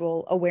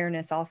spiritual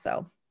awareness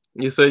also.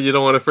 You say you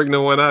don't want to freak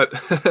no one out.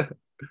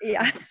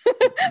 Yeah.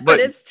 But but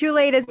it's too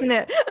late, isn't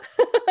it?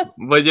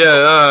 but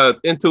yeah,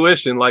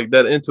 intuition, like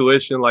that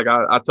intuition, like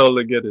I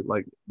totally get it.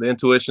 Like the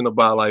intuition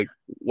about like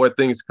where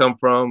things come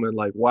from, and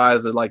like why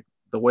is it like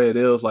the way it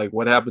is, like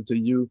what happened to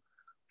you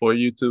for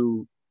you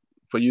to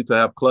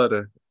have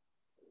clutter.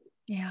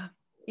 Yeah.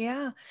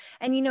 Yeah.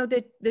 And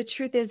the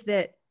truth is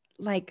that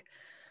like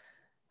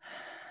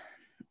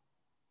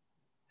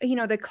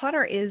the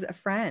clutter is a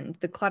friend.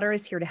 The clutter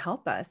is here to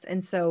help us.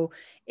 And so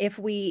if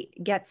we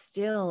get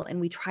still and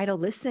we try to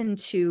listen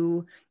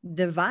to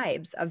the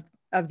vibes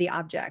of the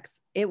objects,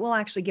 it will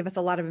actually give us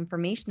a lot of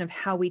information of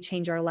how we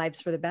change our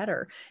lives for the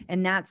better.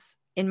 And that's,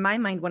 in my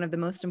mind, one of the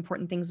most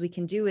important things we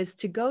can do is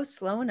to go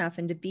slow enough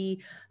and to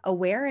be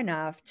aware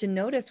enough to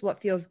notice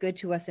what feels good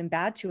to us and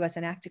bad to us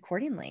and act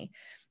accordingly,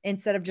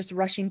 instead of just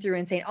rushing through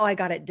and saying, oh, I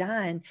got it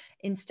done.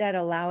 Instead,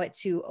 allow it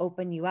to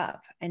open you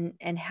up and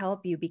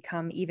help you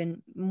become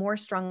even more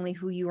strongly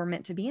who you are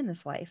meant to be in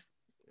this life.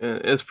 And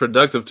it's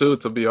productive too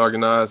to be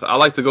organized. I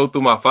like to go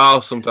through my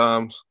files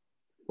sometimes,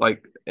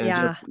 like, and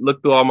Yeah. just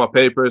look through all my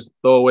papers,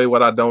 throw away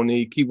what I don't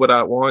need, keep what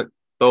I want,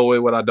 throw away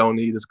what I don't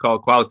need. It's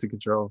called quality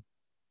control.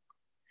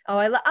 Oh,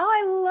 I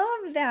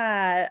love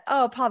that.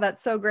 Oh, Paul,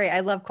 that's so great.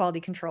 I love quality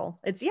control.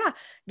 It's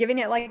giving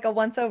it like a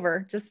once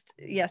over. Just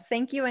yes,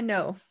 thank you and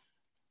no.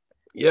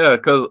 Yeah,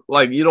 because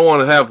like you don't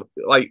want to have,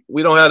 like,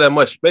 we don't have that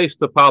much space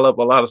to pile up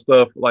a lot of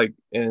stuff, like,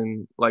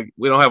 and like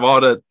we don't have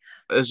all that.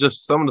 It's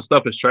just some of the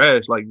stuff is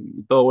trash. Like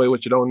you throw away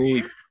what you don't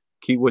need,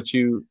 keep what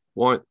you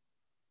want.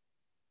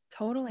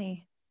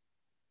 Totally.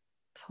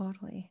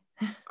 Totally.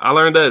 I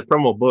learned that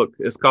from a book.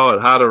 It's called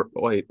How to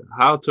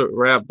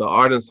Rap the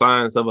Art and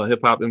Science of a Hip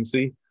Hop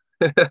MC.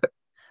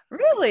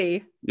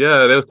 Really?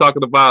 Yeah, they was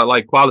talking about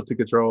like quality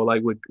control,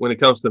 like when it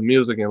comes to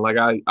music, and like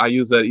I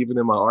use that even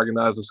in my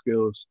organizer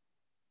skills.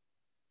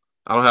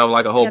 I don't have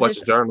like a whole Yeah, bunch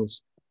of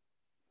journals.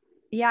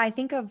 I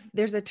think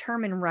there's a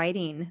term in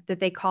writing that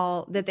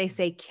they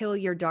say kill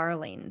your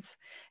darlings.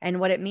 And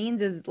what it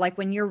means is like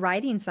when you're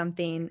writing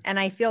something, and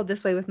I feel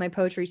this way with my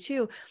poetry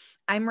too,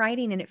 I'm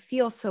writing and it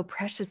feels so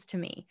precious to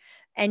me.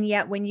 And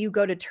yet when you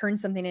go to turn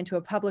something into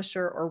a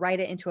publisher or write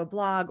it into a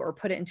blog or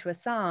put it into a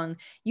song,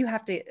 you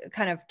have to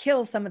kind of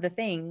kill some of the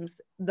things,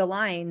 the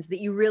lines that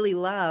you really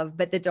love,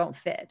 but that don't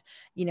fit,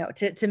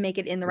 to make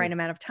it in the right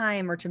amount of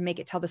time or to make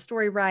it tell the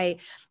story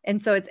right.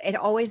 And so it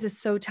always is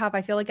so tough.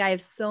 I feel like I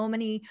have so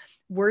many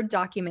Word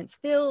documents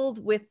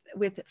filled with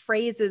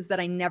phrases that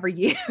I never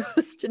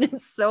used. And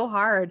it's so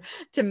hard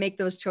to make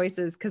those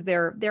choices because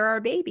they're our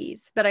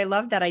babies. But I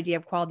love that idea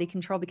of quality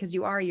control because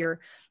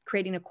you're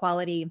creating a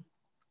quality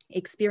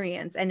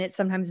experience. And it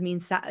sometimes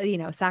means,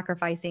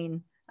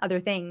 sacrificing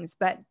other things,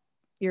 but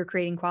you're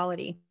creating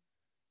quality.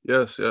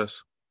 Yes,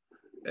 yes.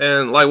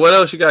 And like, what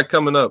else you got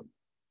coming up?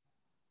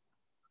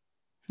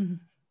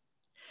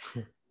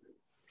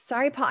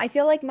 Sorry, Paul. I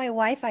feel like my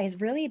Wi-Fi is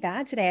really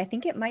bad today. I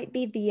think it might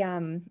be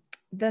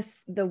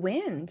the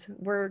wind.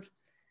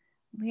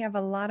 We have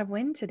a lot of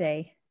wind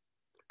today.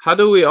 How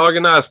do we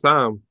organize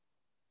time?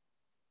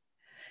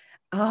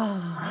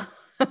 Oh,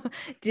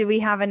 do we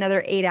have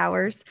another 8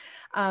 hours?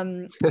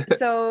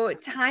 So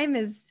time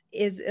is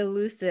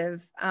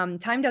elusive.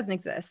 Time doesn't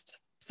exist.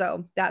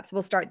 So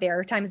we'll start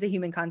there. Time is a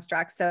human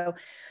construct. So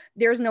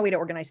there's no way to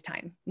organize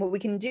time. What we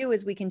can do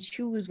is we can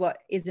choose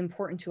what is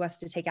important to us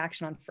to take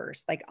action on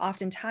first. Like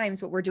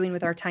oftentimes what we're doing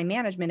with our time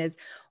management is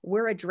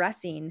we're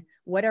addressing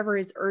whatever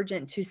is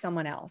urgent to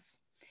someone else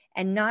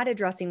and not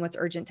addressing what's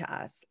urgent to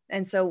us.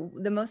 And so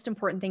the most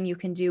important thing you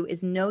can do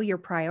is know your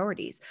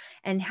priorities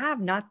and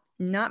have not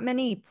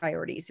many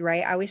priorities,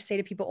 right? I always say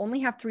to people, only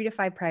have 3 to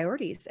 5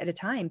 priorities at a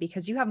time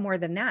because you have more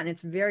than that. And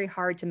it's very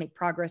hard to make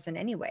progress in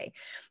any way.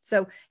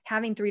 So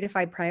having 3 to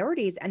 5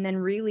 priorities and then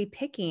really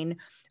picking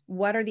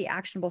what are the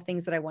actionable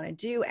things that I want to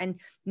do and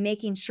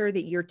making sure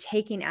that you're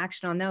taking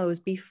action on those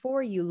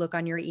before you look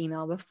on your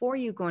email, before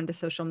you go into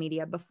social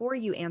media, before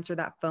you answer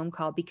that phone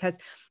call, because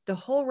the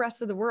whole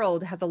rest of the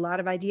world has a lot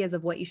of ideas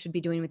of what you should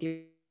be doing with your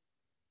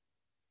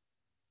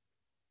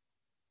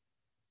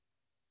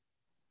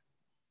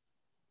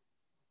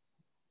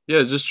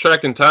Yeah, just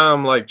tracking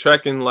time, like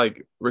tracking,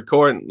 like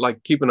recording,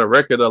 like keeping a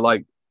record of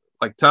like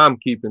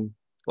timekeeping,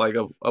 like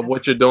of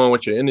what you're doing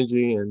with your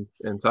energy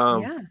and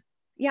time. Yeah.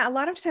 Yeah. A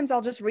lot of times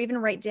I'll just even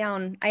write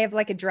down, I have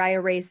like a dry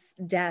erase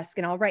desk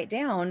and I'll write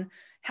down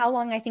how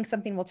long I think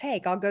something will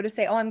take. I'll go to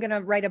say, oh, I'm going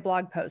to write a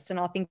blog post and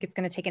I'll think it's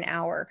going to take an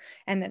hour.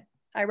 And then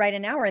I write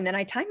an hour and then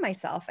I time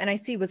myself and I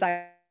see, was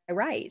I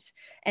right?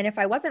 And if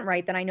I wasn't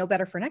right, then I know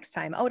better for next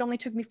time. Oh, it only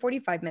took me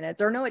 45 minutes,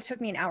 or no, it took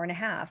me an hour and a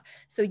half.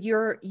 So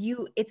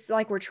it's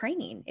like we're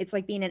training. It's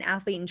like being an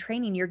athlete in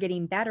training. You're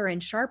getting better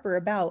and sharper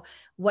about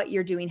what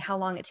you're doing, how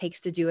long it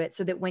takes to do it,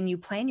 so that when you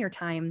plan your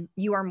time,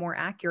 you are more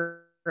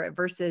accurate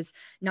versus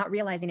not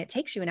realizing it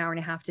takes you an hour and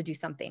a half to do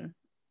something.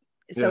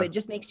 So Yeah, it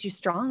just makes you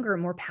stronger,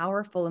 more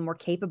powerful, and more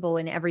capable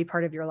in every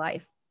part of your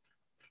life.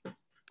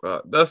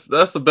 that's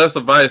the best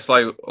advice.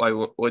 Like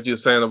what you're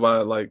saying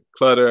about like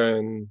clutter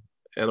and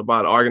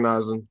about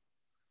organizing.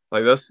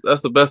 Like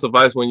that's the best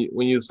advice when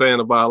you're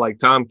saying about like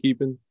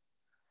timekeeping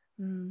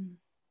Mm.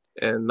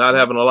 and not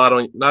having a lot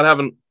on, not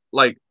having,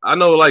 like, I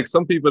know like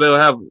some people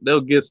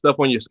they'll get stuff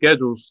on your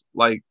schedules,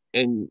 like,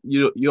 and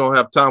you don't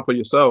have time for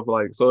yourself,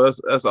 like, so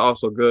that's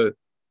also good.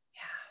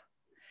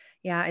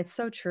 Yeah, it's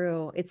so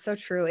true. It's so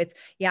true.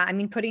 Yeah, I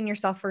mean, putting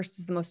yourself first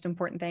is the most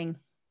important thing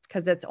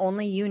because it's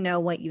only you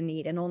know what you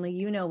need and only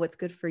you know what's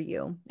good for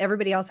you.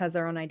 Everybody else has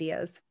their own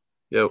ideas.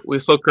 Yeah, we're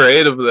so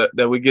creative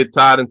that we get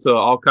tied into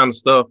all kind of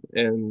stuff,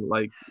 and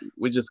like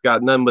we just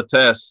got nothing but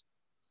tasks.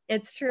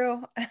 It's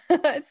true.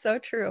 It's so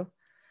true.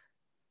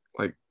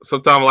 Like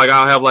sometimes like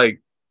I'll have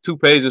like 2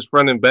 pages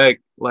front and back,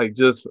 like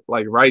just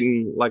like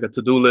writing like a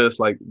to-do list,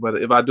 like, but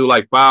if I do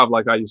like five,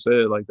 like how you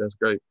said, like that's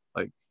great,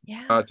 like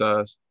Yeah.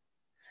 prioritize.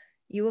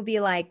 You will be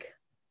like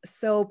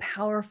so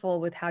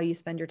powerful with how you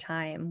spend your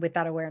time with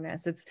that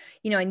awareness. It's,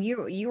 and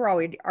you were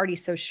already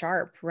so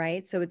sharp,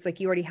 right? So it's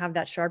like you already have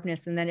that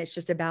sharpness and then it's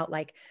just about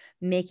like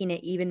making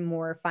it even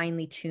more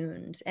finely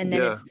tuned. And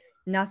then Yeah, it's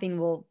nothing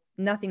will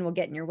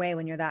get in your way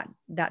when you're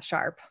that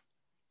sharp.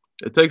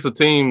 it takes a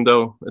team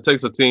though, it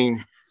takes a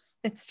team.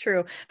 It's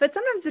true. But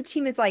sometimes the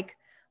team is like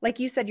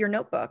you said, your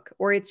notebook,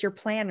 or it's your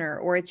planner,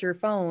 or it's your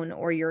phone,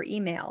 or your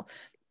email.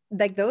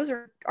 Like those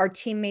are our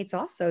teammates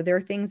also. They're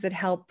things that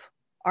help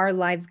our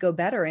lives go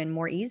better and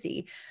more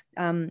easy.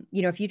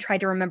 If you tried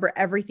to remember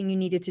everything you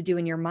needed to do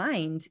in your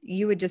mind,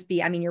 you would just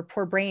be, I mean, your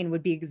poor brain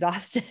would be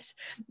exhausted,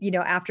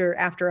 after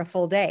a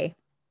full day.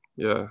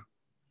 Yeah,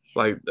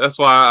 like that's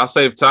why I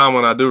save time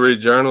when I do read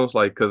journals,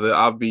 like because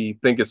I'll be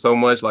thinking so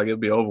much, like it'll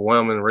be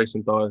overwhelming,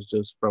 racing thoughts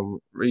just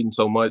from reading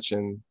so much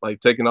and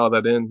like taking all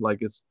that in, like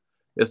it's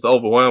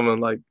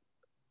overwhelming, like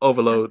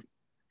overload.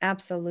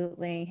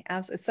 Absolutely.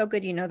 It's so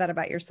good you know that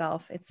about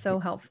yourself. It's so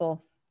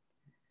helpful.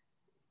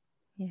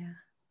 Yeah.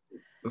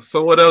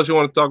 So what else you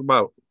want to talk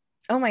about?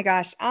 Oh my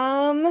gosh.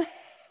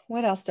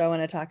 What else do I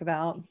want to talk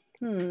about?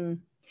 Okay,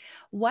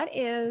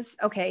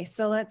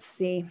 so let's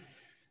see.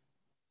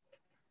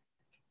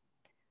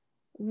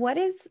 What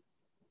is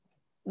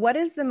what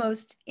is the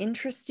most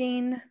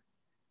interesting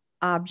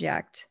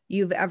object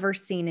you've ever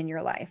seen in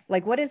your life?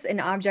 Like what is an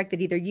object that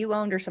either you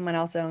owned or someone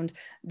else owned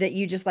that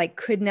you just like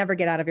could never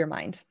get out of your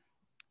mind?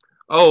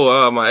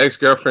 Oh, my ex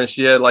girlfriend,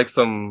 she had like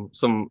some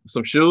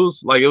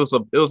shoes, like it was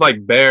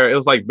like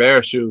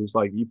bear shoes,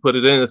 like you put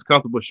it in, it's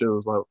comfortable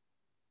shoes, like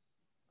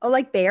Oh,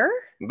 like bear?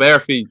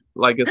 bare feet,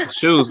 like it's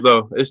shoes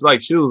though, it's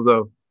like shoes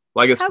though,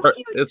 like How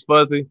cute. it's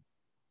fuzzy.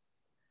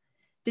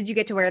 Did you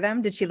get to wear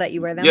them? Did she let you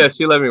wear Yeah, them?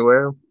 she let me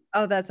wear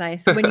Oh, that's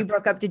nice. When you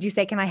broke up, did you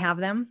say, "Can I have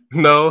them?"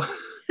 them. No,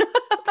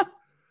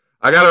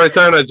 I gotta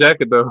return her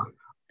jacket though.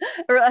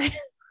 Right.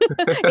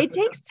 It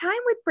takes time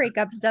with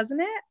breakups,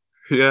 doesn't it?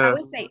 I Yeah,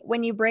 would say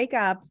when you break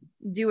up,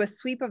 do a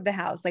sweep of the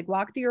house, like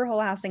walk through your whole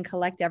house and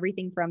collect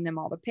everything from them,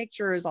 all the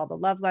pictures, all the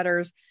love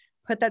letters,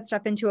 put that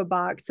stuff into a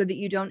box so that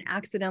you don't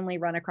accidentally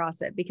run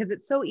across it because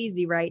it's so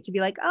easy, right? To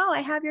be like, oh,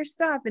 I have your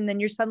stuff. And then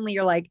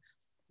you're like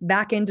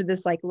back into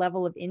this like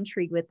level of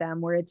intrigue with them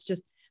where it's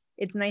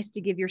nice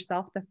to give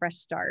yourself the fresh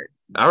start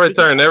I because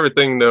returned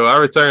everything though. I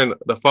returned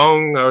the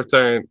phone. I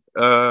returned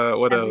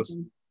what else?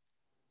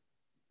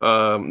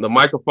 everything. The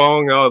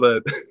microphone, all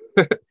that.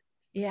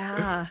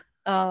 Yeah.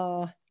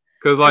 Oh,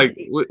 Cause because like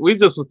we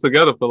just was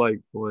together for like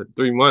what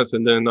 3 months,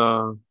 and then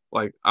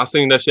like I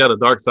seen that she had a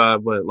dark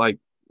side, but like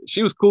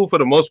she was cool for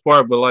the most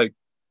part. But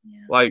yeah.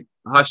 like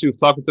how she was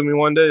talking to me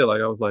one day,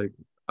 like I was like,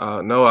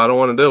 no, I don't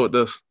want to deal with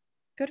this.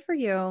 Good for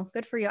you.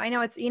 Good for you. I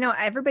know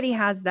everybody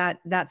has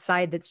that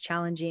side that's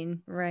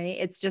challenging, right?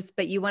 It's just,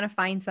 but you want to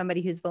find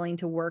somebody who's willing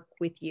to work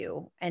with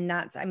you. And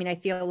I mean, I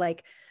feel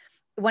like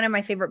one of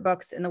my favorite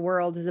books in the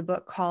world is a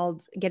book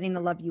called Getting the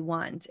Love You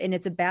Want. And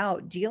it's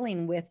about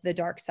dealing with the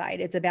dark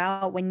side. It's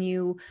about when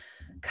you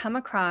come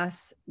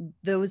across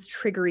those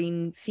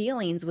triggering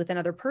feelings with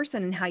another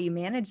person and how you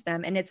manage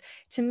them. And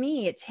to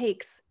me, it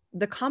takes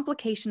the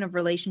complication of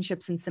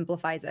relationships and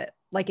simplifies it.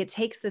 Like it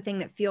takes the thing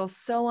that feels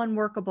so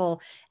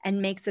unworkable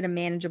and makes it a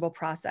manageable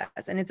process.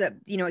 And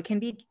it can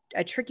be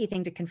a tricky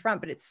thing to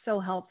confront, but it's so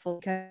helpful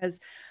because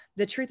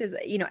the truth is,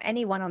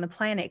 anyone on the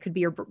planet could be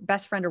your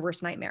best friend or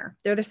worst nightmare.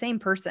 They're the same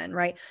person,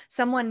 right?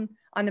 Someone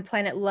on the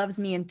planet loves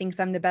me and thinks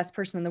I'm the best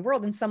person in the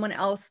world, and someone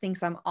else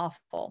thinks I'm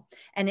awful.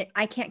 And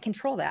I can't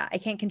control that. I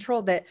can't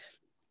control that,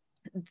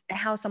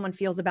 how someone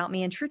feels about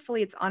me. And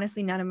truthfully, it's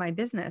honestly none of my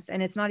business.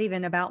 And it's not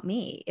even about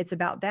me. It's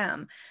about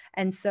them.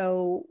 And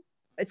so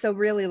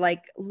really,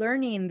 like,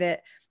 learning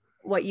that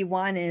what you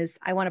want is,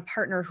 I want a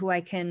partner who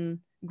I can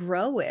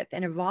grow with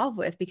and evolve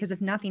with, because if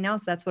nothing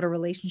else, that's what a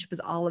relationship is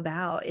all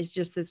about, is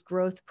just this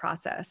growth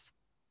process.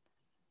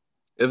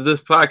 If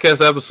this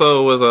podcast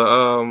episode was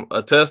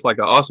a test, like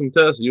an awesome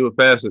test, you would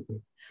pass it.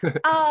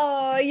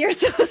 Oh, you're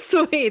so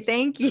sweet.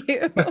 Thank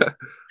you.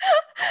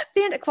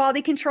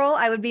 Quality control,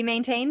 I would be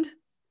maintained.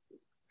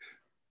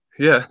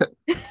 Yeah.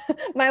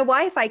 My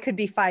wife, I could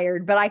be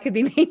fired, but I could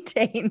be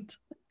maintained.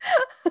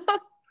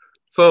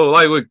 So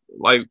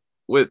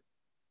with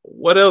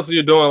what else are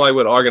you doing, like,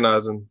 with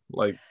organizing?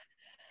 Like,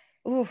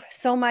 Ooh,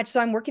 so much. So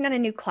I'm working on a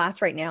new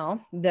class right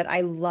now that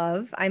I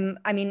love. I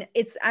mean,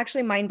 it's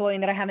actually mind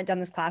blowing that I haven't done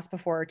this class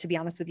before, to be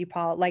honest with you,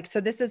 Paul. Like,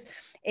 so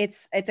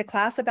it's a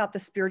class about the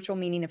spiritual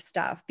meaning of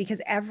stuff,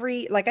 because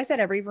like I said,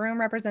 every room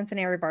represents an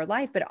area of our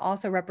life, but it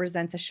also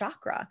represents a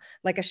chakra,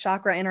 like a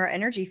chakra in our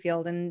energy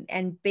field.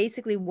 And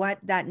basically what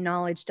that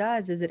knowledge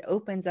does is it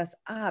opens us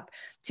up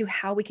to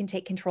how we can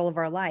take control of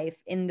our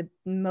life in the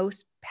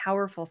most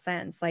powerful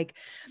sense, like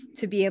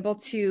to be able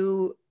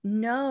to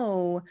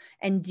know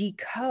and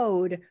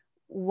decode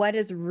what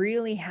is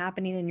really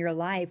happening in your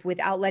life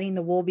without letting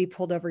the wool be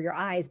pulled over your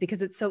eyes,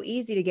 because it's so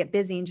easy to get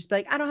busy and just be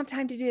like, I don't have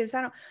time to do this.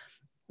 I don't,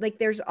 like,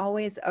 there's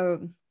always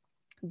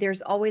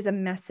a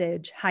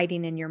message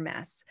hiding in your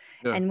mess.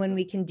 yeah. And when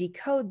we can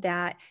decode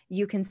that,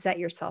 you can set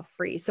yourself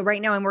free. So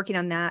right now I'm working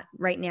on that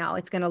right now.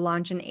 It's going to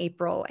launch in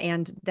April.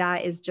 And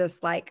that is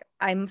just like,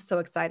 I'm so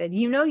excited.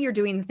 You're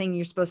doing the thing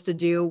you're supposed to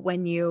do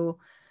when you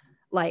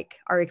like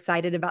are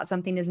excited about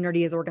something as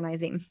nerdy as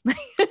organizing.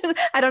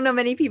 I don't know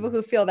many people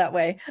who feel that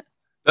way.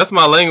 That's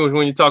my language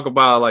when you talk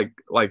about like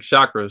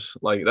chakras.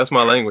 Like, that's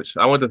my language.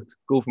 I went to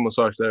school for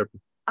massage therapy.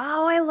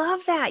 Oh, I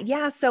love that.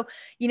 Yeah. So,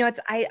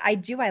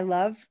 I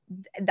love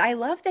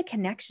the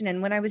connection.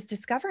 And when I was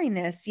discovering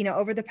this,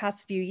 over the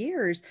past few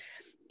years,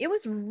 it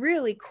was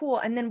really cool.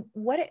 And then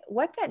what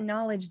that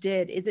knowledge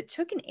did is it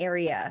took an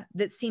area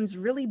that seems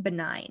really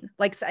benign,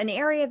 like an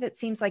area that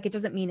seems like it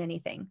doesn't mean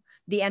anything.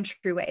 The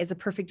entryway is a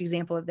perfect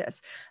example of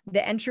this.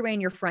 The entryway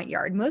in your front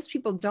yard. Most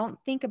people don't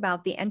think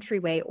about the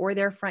entryway or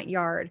their front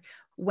yard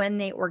when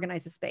they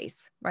organize a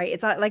space, right?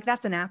 It's not like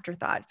that's an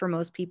afterthought for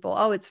most people.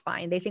 Oh, it's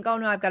fine. They think, oh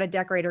no, I've got a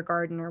decorator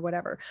garden or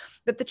whatever.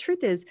 But the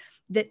truth is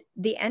that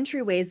the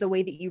entryway is the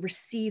way that you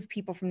receive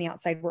people from the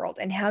outside world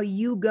and how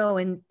you go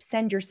and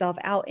send yourself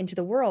out into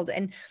the world.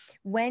 And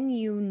when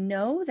you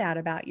know that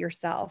about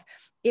yourself,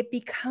 it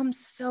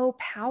becomes so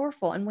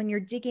powerful. And when you're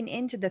digging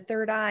into the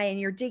third eye and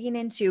you're digging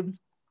into,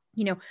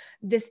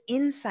 this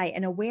insight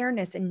and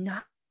awareness and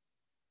not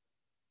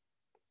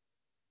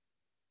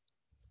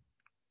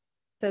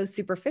so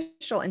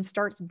superficial, and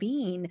starts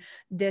being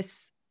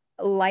this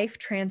life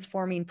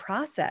transforming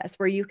process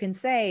where you can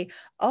say,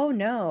 oh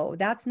no,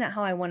 that's not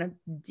how I want to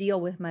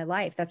deal with my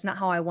life. That's not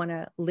how I want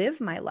to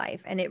live my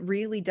life. And it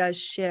really does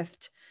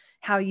shift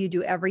how you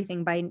do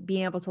everything by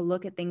being able to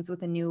look at things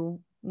with a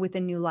new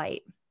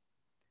light.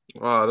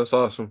 Wow, that's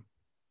awesome.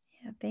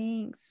 Yeah,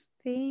 thanks.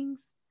 Do you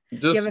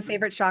Just have a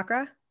favorite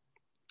chakra?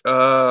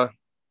 I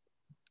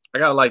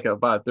got like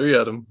about 3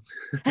 of them.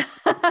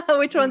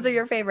 Which ones are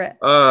your favorite?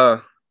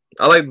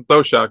 I like the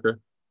throat chakra.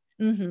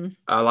 Mm-hmm.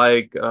 I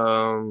like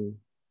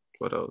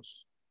what else?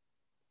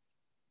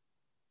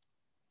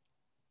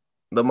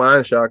 The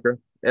mind chakra,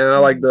 and I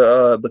like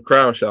the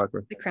crown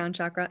chakra. The crown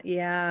chakra.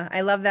 Yeah.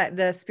 I love that.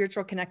 The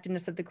spiritual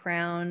connectedness of the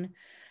crown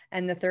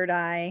and the third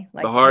eye, The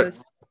like heart.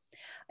 those.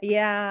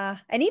 Yeah.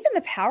 And even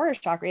the power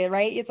chakra,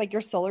 right? It's like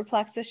your solar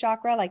plexus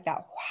chakra, like that.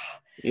 Wow.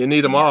 You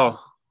need them Yeah.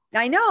 all.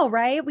 I know,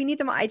 right? We need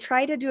them. I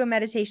try to do a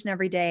meditation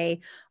every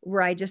day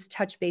where I just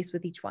touch base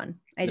with each one.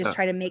 I just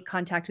try to make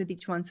contact with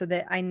each one so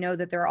that I know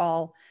that they're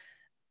all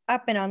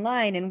up and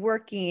online and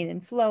working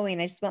and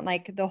flowing. I just want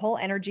like the whole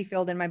energy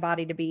field in my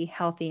body to be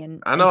healthy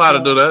and I know how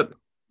to do that.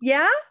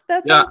 Yeah,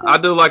 that's Yeah, awesome. I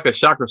do like a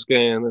chakra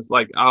scan. It's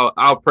like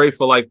I'll pray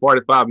for like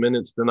 45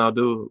 minutes, then I'll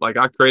do like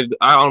I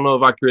don't know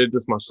if I created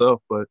this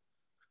myself, but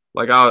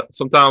like I'll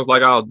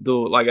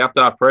do like after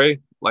I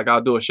pray, like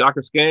I'll do a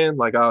chakra scan,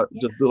 like I'll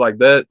just do like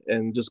that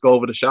and just go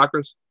over the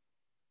chakras.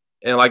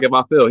 And like if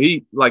I feel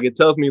heat, like it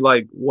tells me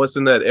like what's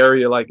in that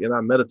area, like, and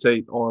I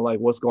meditate on like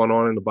what's going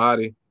on in the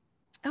body.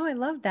 Oh, I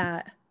love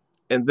that.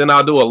 And then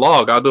I'll do a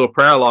log. I'll do a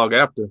prayer log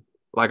after.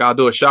 Like I'll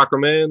do a chakra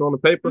man on the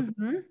paper.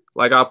 Mm-hmm.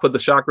 Like I'll put the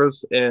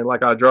chakras and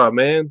like I'll draw a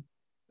man.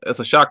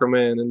 It's a chakra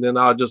man, and then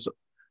I'll just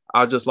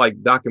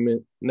like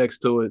document next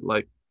to it,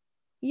 like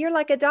You're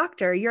like a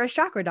doctor. You're a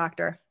chakra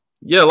doctor.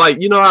 yeah,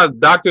 like you know how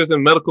doctors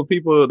and medical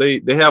people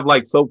they have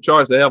like soap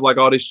charts. They have like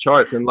all these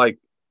charts, and like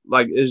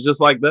it's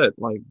just like that.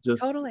 Like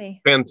just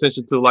Totally. paying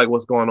attention to like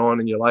what's going on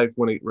in your life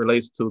when it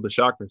relates to the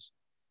chakras.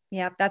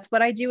 Yeah, that's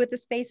what I do with the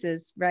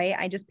spaces, right?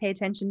 I just pay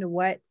attention to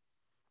what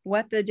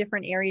the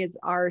different areas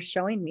are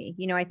showing me.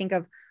 You know, I think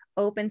of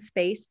open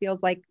space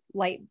feels like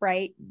light,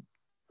 bright,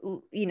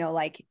 you know,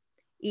 like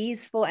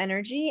easeful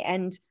energy,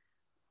 and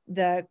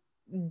the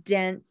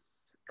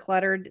dense,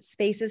 cluttered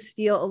spaces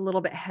feel a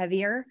little bit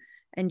heavier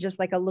and just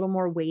like a little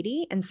more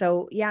weighty. And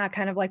so, yeah,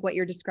 kind of like what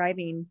you're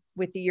describing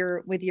with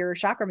your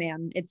chakra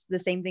man. It's the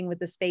same thing with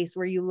the space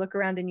where you look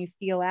around and you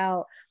feel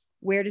out,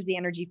 where does the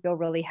energy feel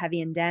really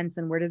heavy and dense,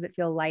 and where does it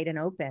feel light and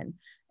open?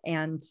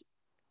 And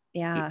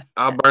yeah.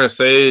 I'll burn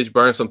sage,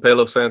 burn some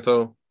Palo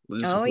Santo,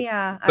 just Oh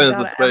yeah, I've cleanse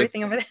the got space.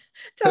 everything over there.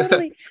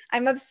 Totally.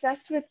 I'm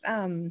obsessed with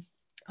oh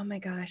my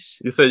gosh.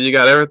 You said you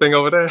got everything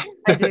over there?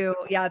 I do.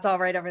 Yeah, it's all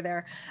right over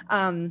there.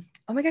 Oh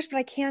my gosh, but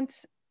I can't.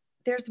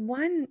 There's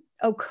one.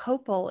 Oh,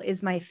 copal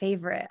is my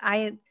favorite.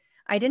 I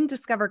didn't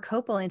discover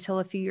copal until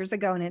a few years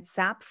ago, and it's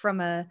sap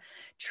from a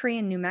tree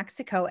in New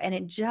Mexico, and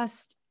it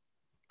just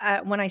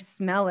when I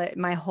smell it,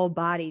 my whole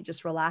body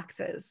just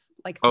relaxes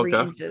like 3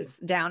 inches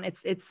down.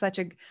 It's such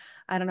a,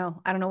 I don't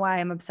know. I don't know why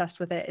I'm obsessed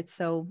with it.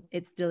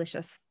 It's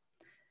delicious.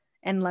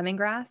 And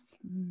lemongrass,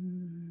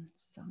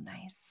 so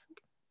nice.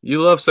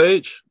 You love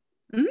sage?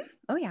 Mm-hmm.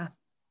 Oh yeah.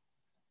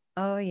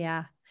 Oh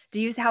yeah.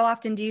 How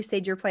often do you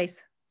sage your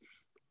place?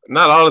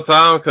 Not all the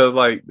time, because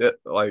like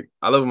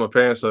I live with my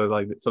parents, so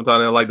like sometimes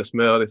they don't like the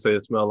smell. They say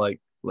it smells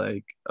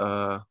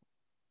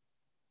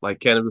like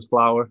cannabis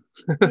flower.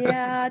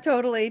 Yeah,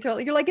 totally.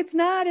 You're like, it's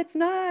not. It's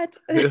sage.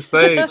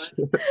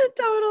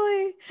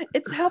 Totally.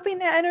 It's helping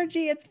the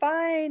energy. It's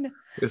fine.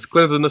 It's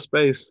cleansing the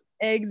space.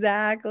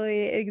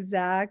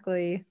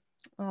 Exactly.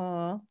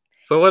 Oh.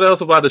 So what else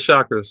about the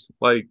chakras?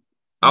 Like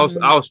I was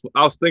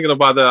thinking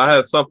about that. I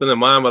had something in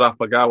mind, but I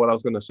forgot what I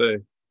was gonna say.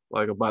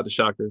 Like about the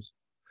chakras.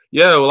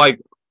 Yeah, like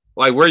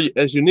we're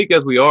as unique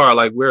as we are.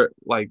 We're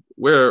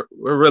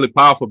really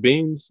powerful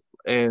beings,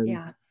 and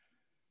Yeah.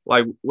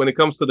 like when it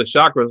comes to the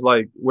chakras,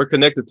 like we're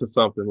connected to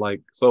something.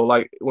 Like so,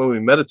 like when we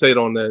meditate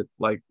on that,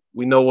 like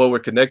we know what we're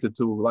connected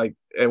to. Like,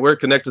 and we're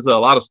connected to a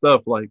lot of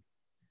stuff, like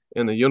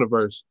in the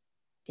universe.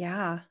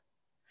 Yeah.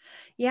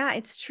 Yeah,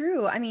 it's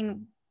true. I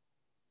mean,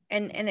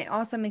 and it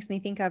also makes me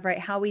think of, right,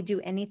 how we do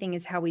anything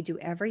is how we do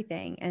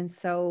everything. And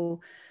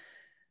so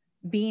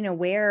being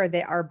aware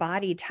that our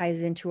body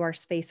ties into our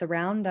space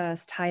around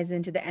us, ties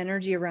into the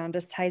energy around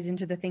us, ties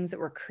into the things that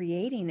we're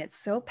creating. It's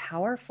so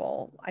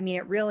powerful. I mean,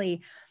 it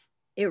really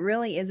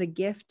is a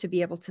gift to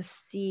be able to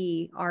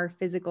see our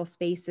physical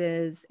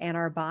spaces and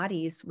our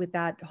bodies with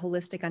that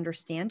holistic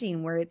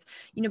understanding, where it's,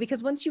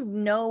 because once you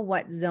know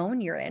what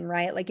zone you're in,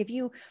 right? Like if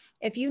you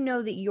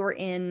know that you're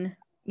in,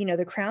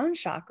 the crown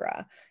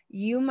chakra,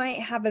 you might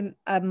have a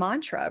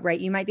mantra, right?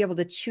 You might be able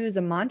to choose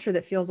a mantra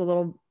that feels a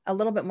little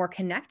bit more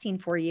connecting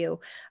for you.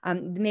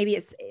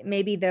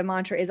 Maybe the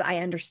mantra is I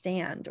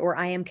understand, or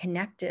I am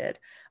connected,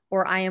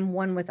 or I am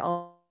one with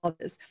all of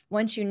this.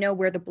 Once you know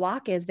where the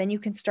block is, then you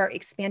can start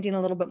expanding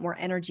a little bit more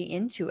energy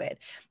into it.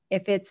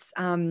 If it's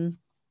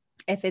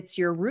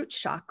your root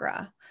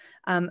chakra,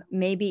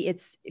 maybe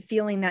it's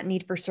feeling that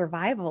need for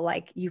survival.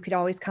 Like you could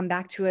always come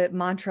back to a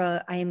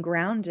mantra, I am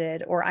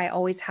grounded, or I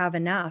always have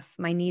enough.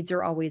 My needs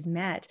are always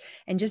met.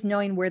 And just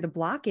knowing where the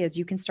block is,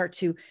 you can start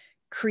to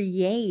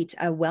create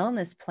a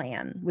wellness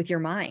plan with your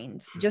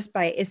mind, just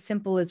by as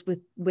simple as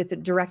with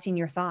directing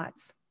your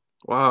thoughts.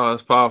 Wow,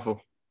 that's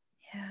powerful.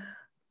 Yeah.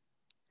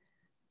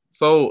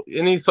 So,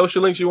 any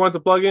social links you want to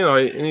plug in, or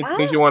any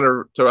things you Ah,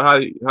 want to how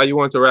you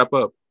want to wrap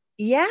up?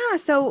 yeah,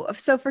 so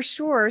for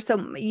sure.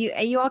 So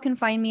you all can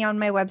find me on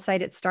my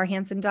website at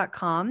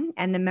starhansen.com,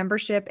 and the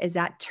membership is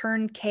at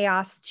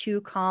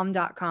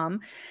turnchaos2calm.com,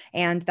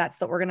 and that's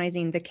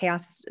the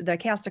chaos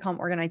to calm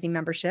organizing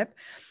membership.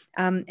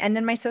 And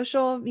then my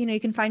social, you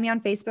can find me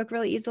on Facebook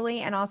really easily,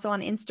 and also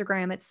on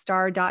Instagram at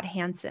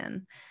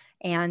star.hansen.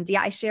 And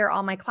yeah, I share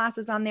all my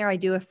classes on there. I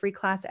do a free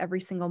class every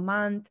single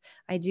month.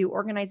 I do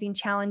organizing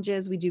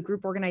challenges. We do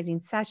group organizing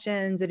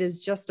sessions. It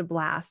is just a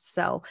blast.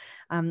 So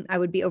I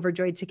would be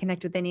overjoyed to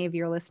connect with any of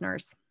your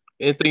listeners.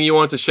 Anything you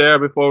want to share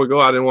before we go?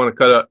 I didn't want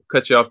to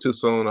cut you off too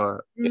soon.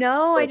 Or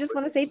No, I just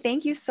want to say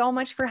thank you so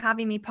much for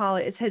having me, Paul.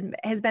 It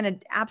has been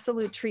an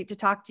absolute treat to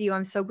talk to you.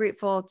 I'm so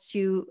grateful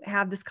to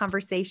have this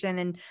conversation,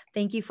 and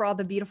thank you for all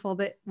the beautiful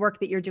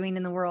work that you're doing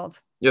in the world.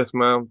 Yes,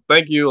 ma'am.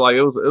 Thank you. Like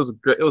it was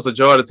a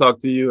joy to talk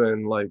to you,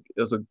 and like it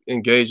was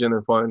engaging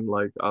and fun.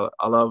 Like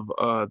I love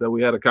that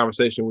we had a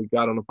conversation. We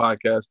got on the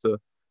podcast to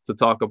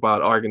talk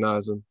about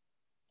organizing.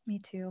 Me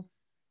too.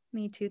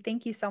 Me too.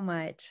 Thank you so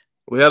much.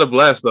 We had a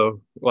blast though.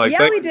 Like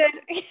Yeah, we did.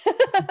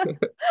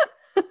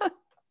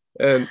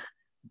 and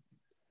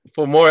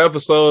for more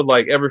episodes,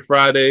 like every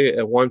Friday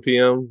at 1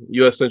 p.m.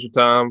 U.S. Central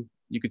Time,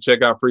 you can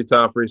check out Free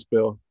Time Free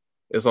Spill.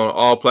 It's on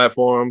all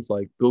platforms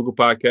like Google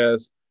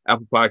Podcasts,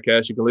 Apple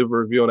Podcasts. You can leave a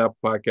review on Apple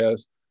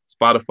Podcasts,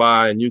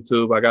 Spotify, and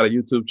YouTube. I got a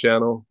YouTube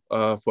channel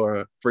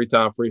for Free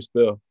Time Free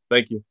Spill.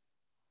 Thank you.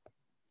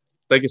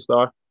 Thank you,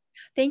 Star.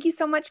 Thank you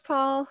so much,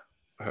 Paul.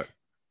 All right.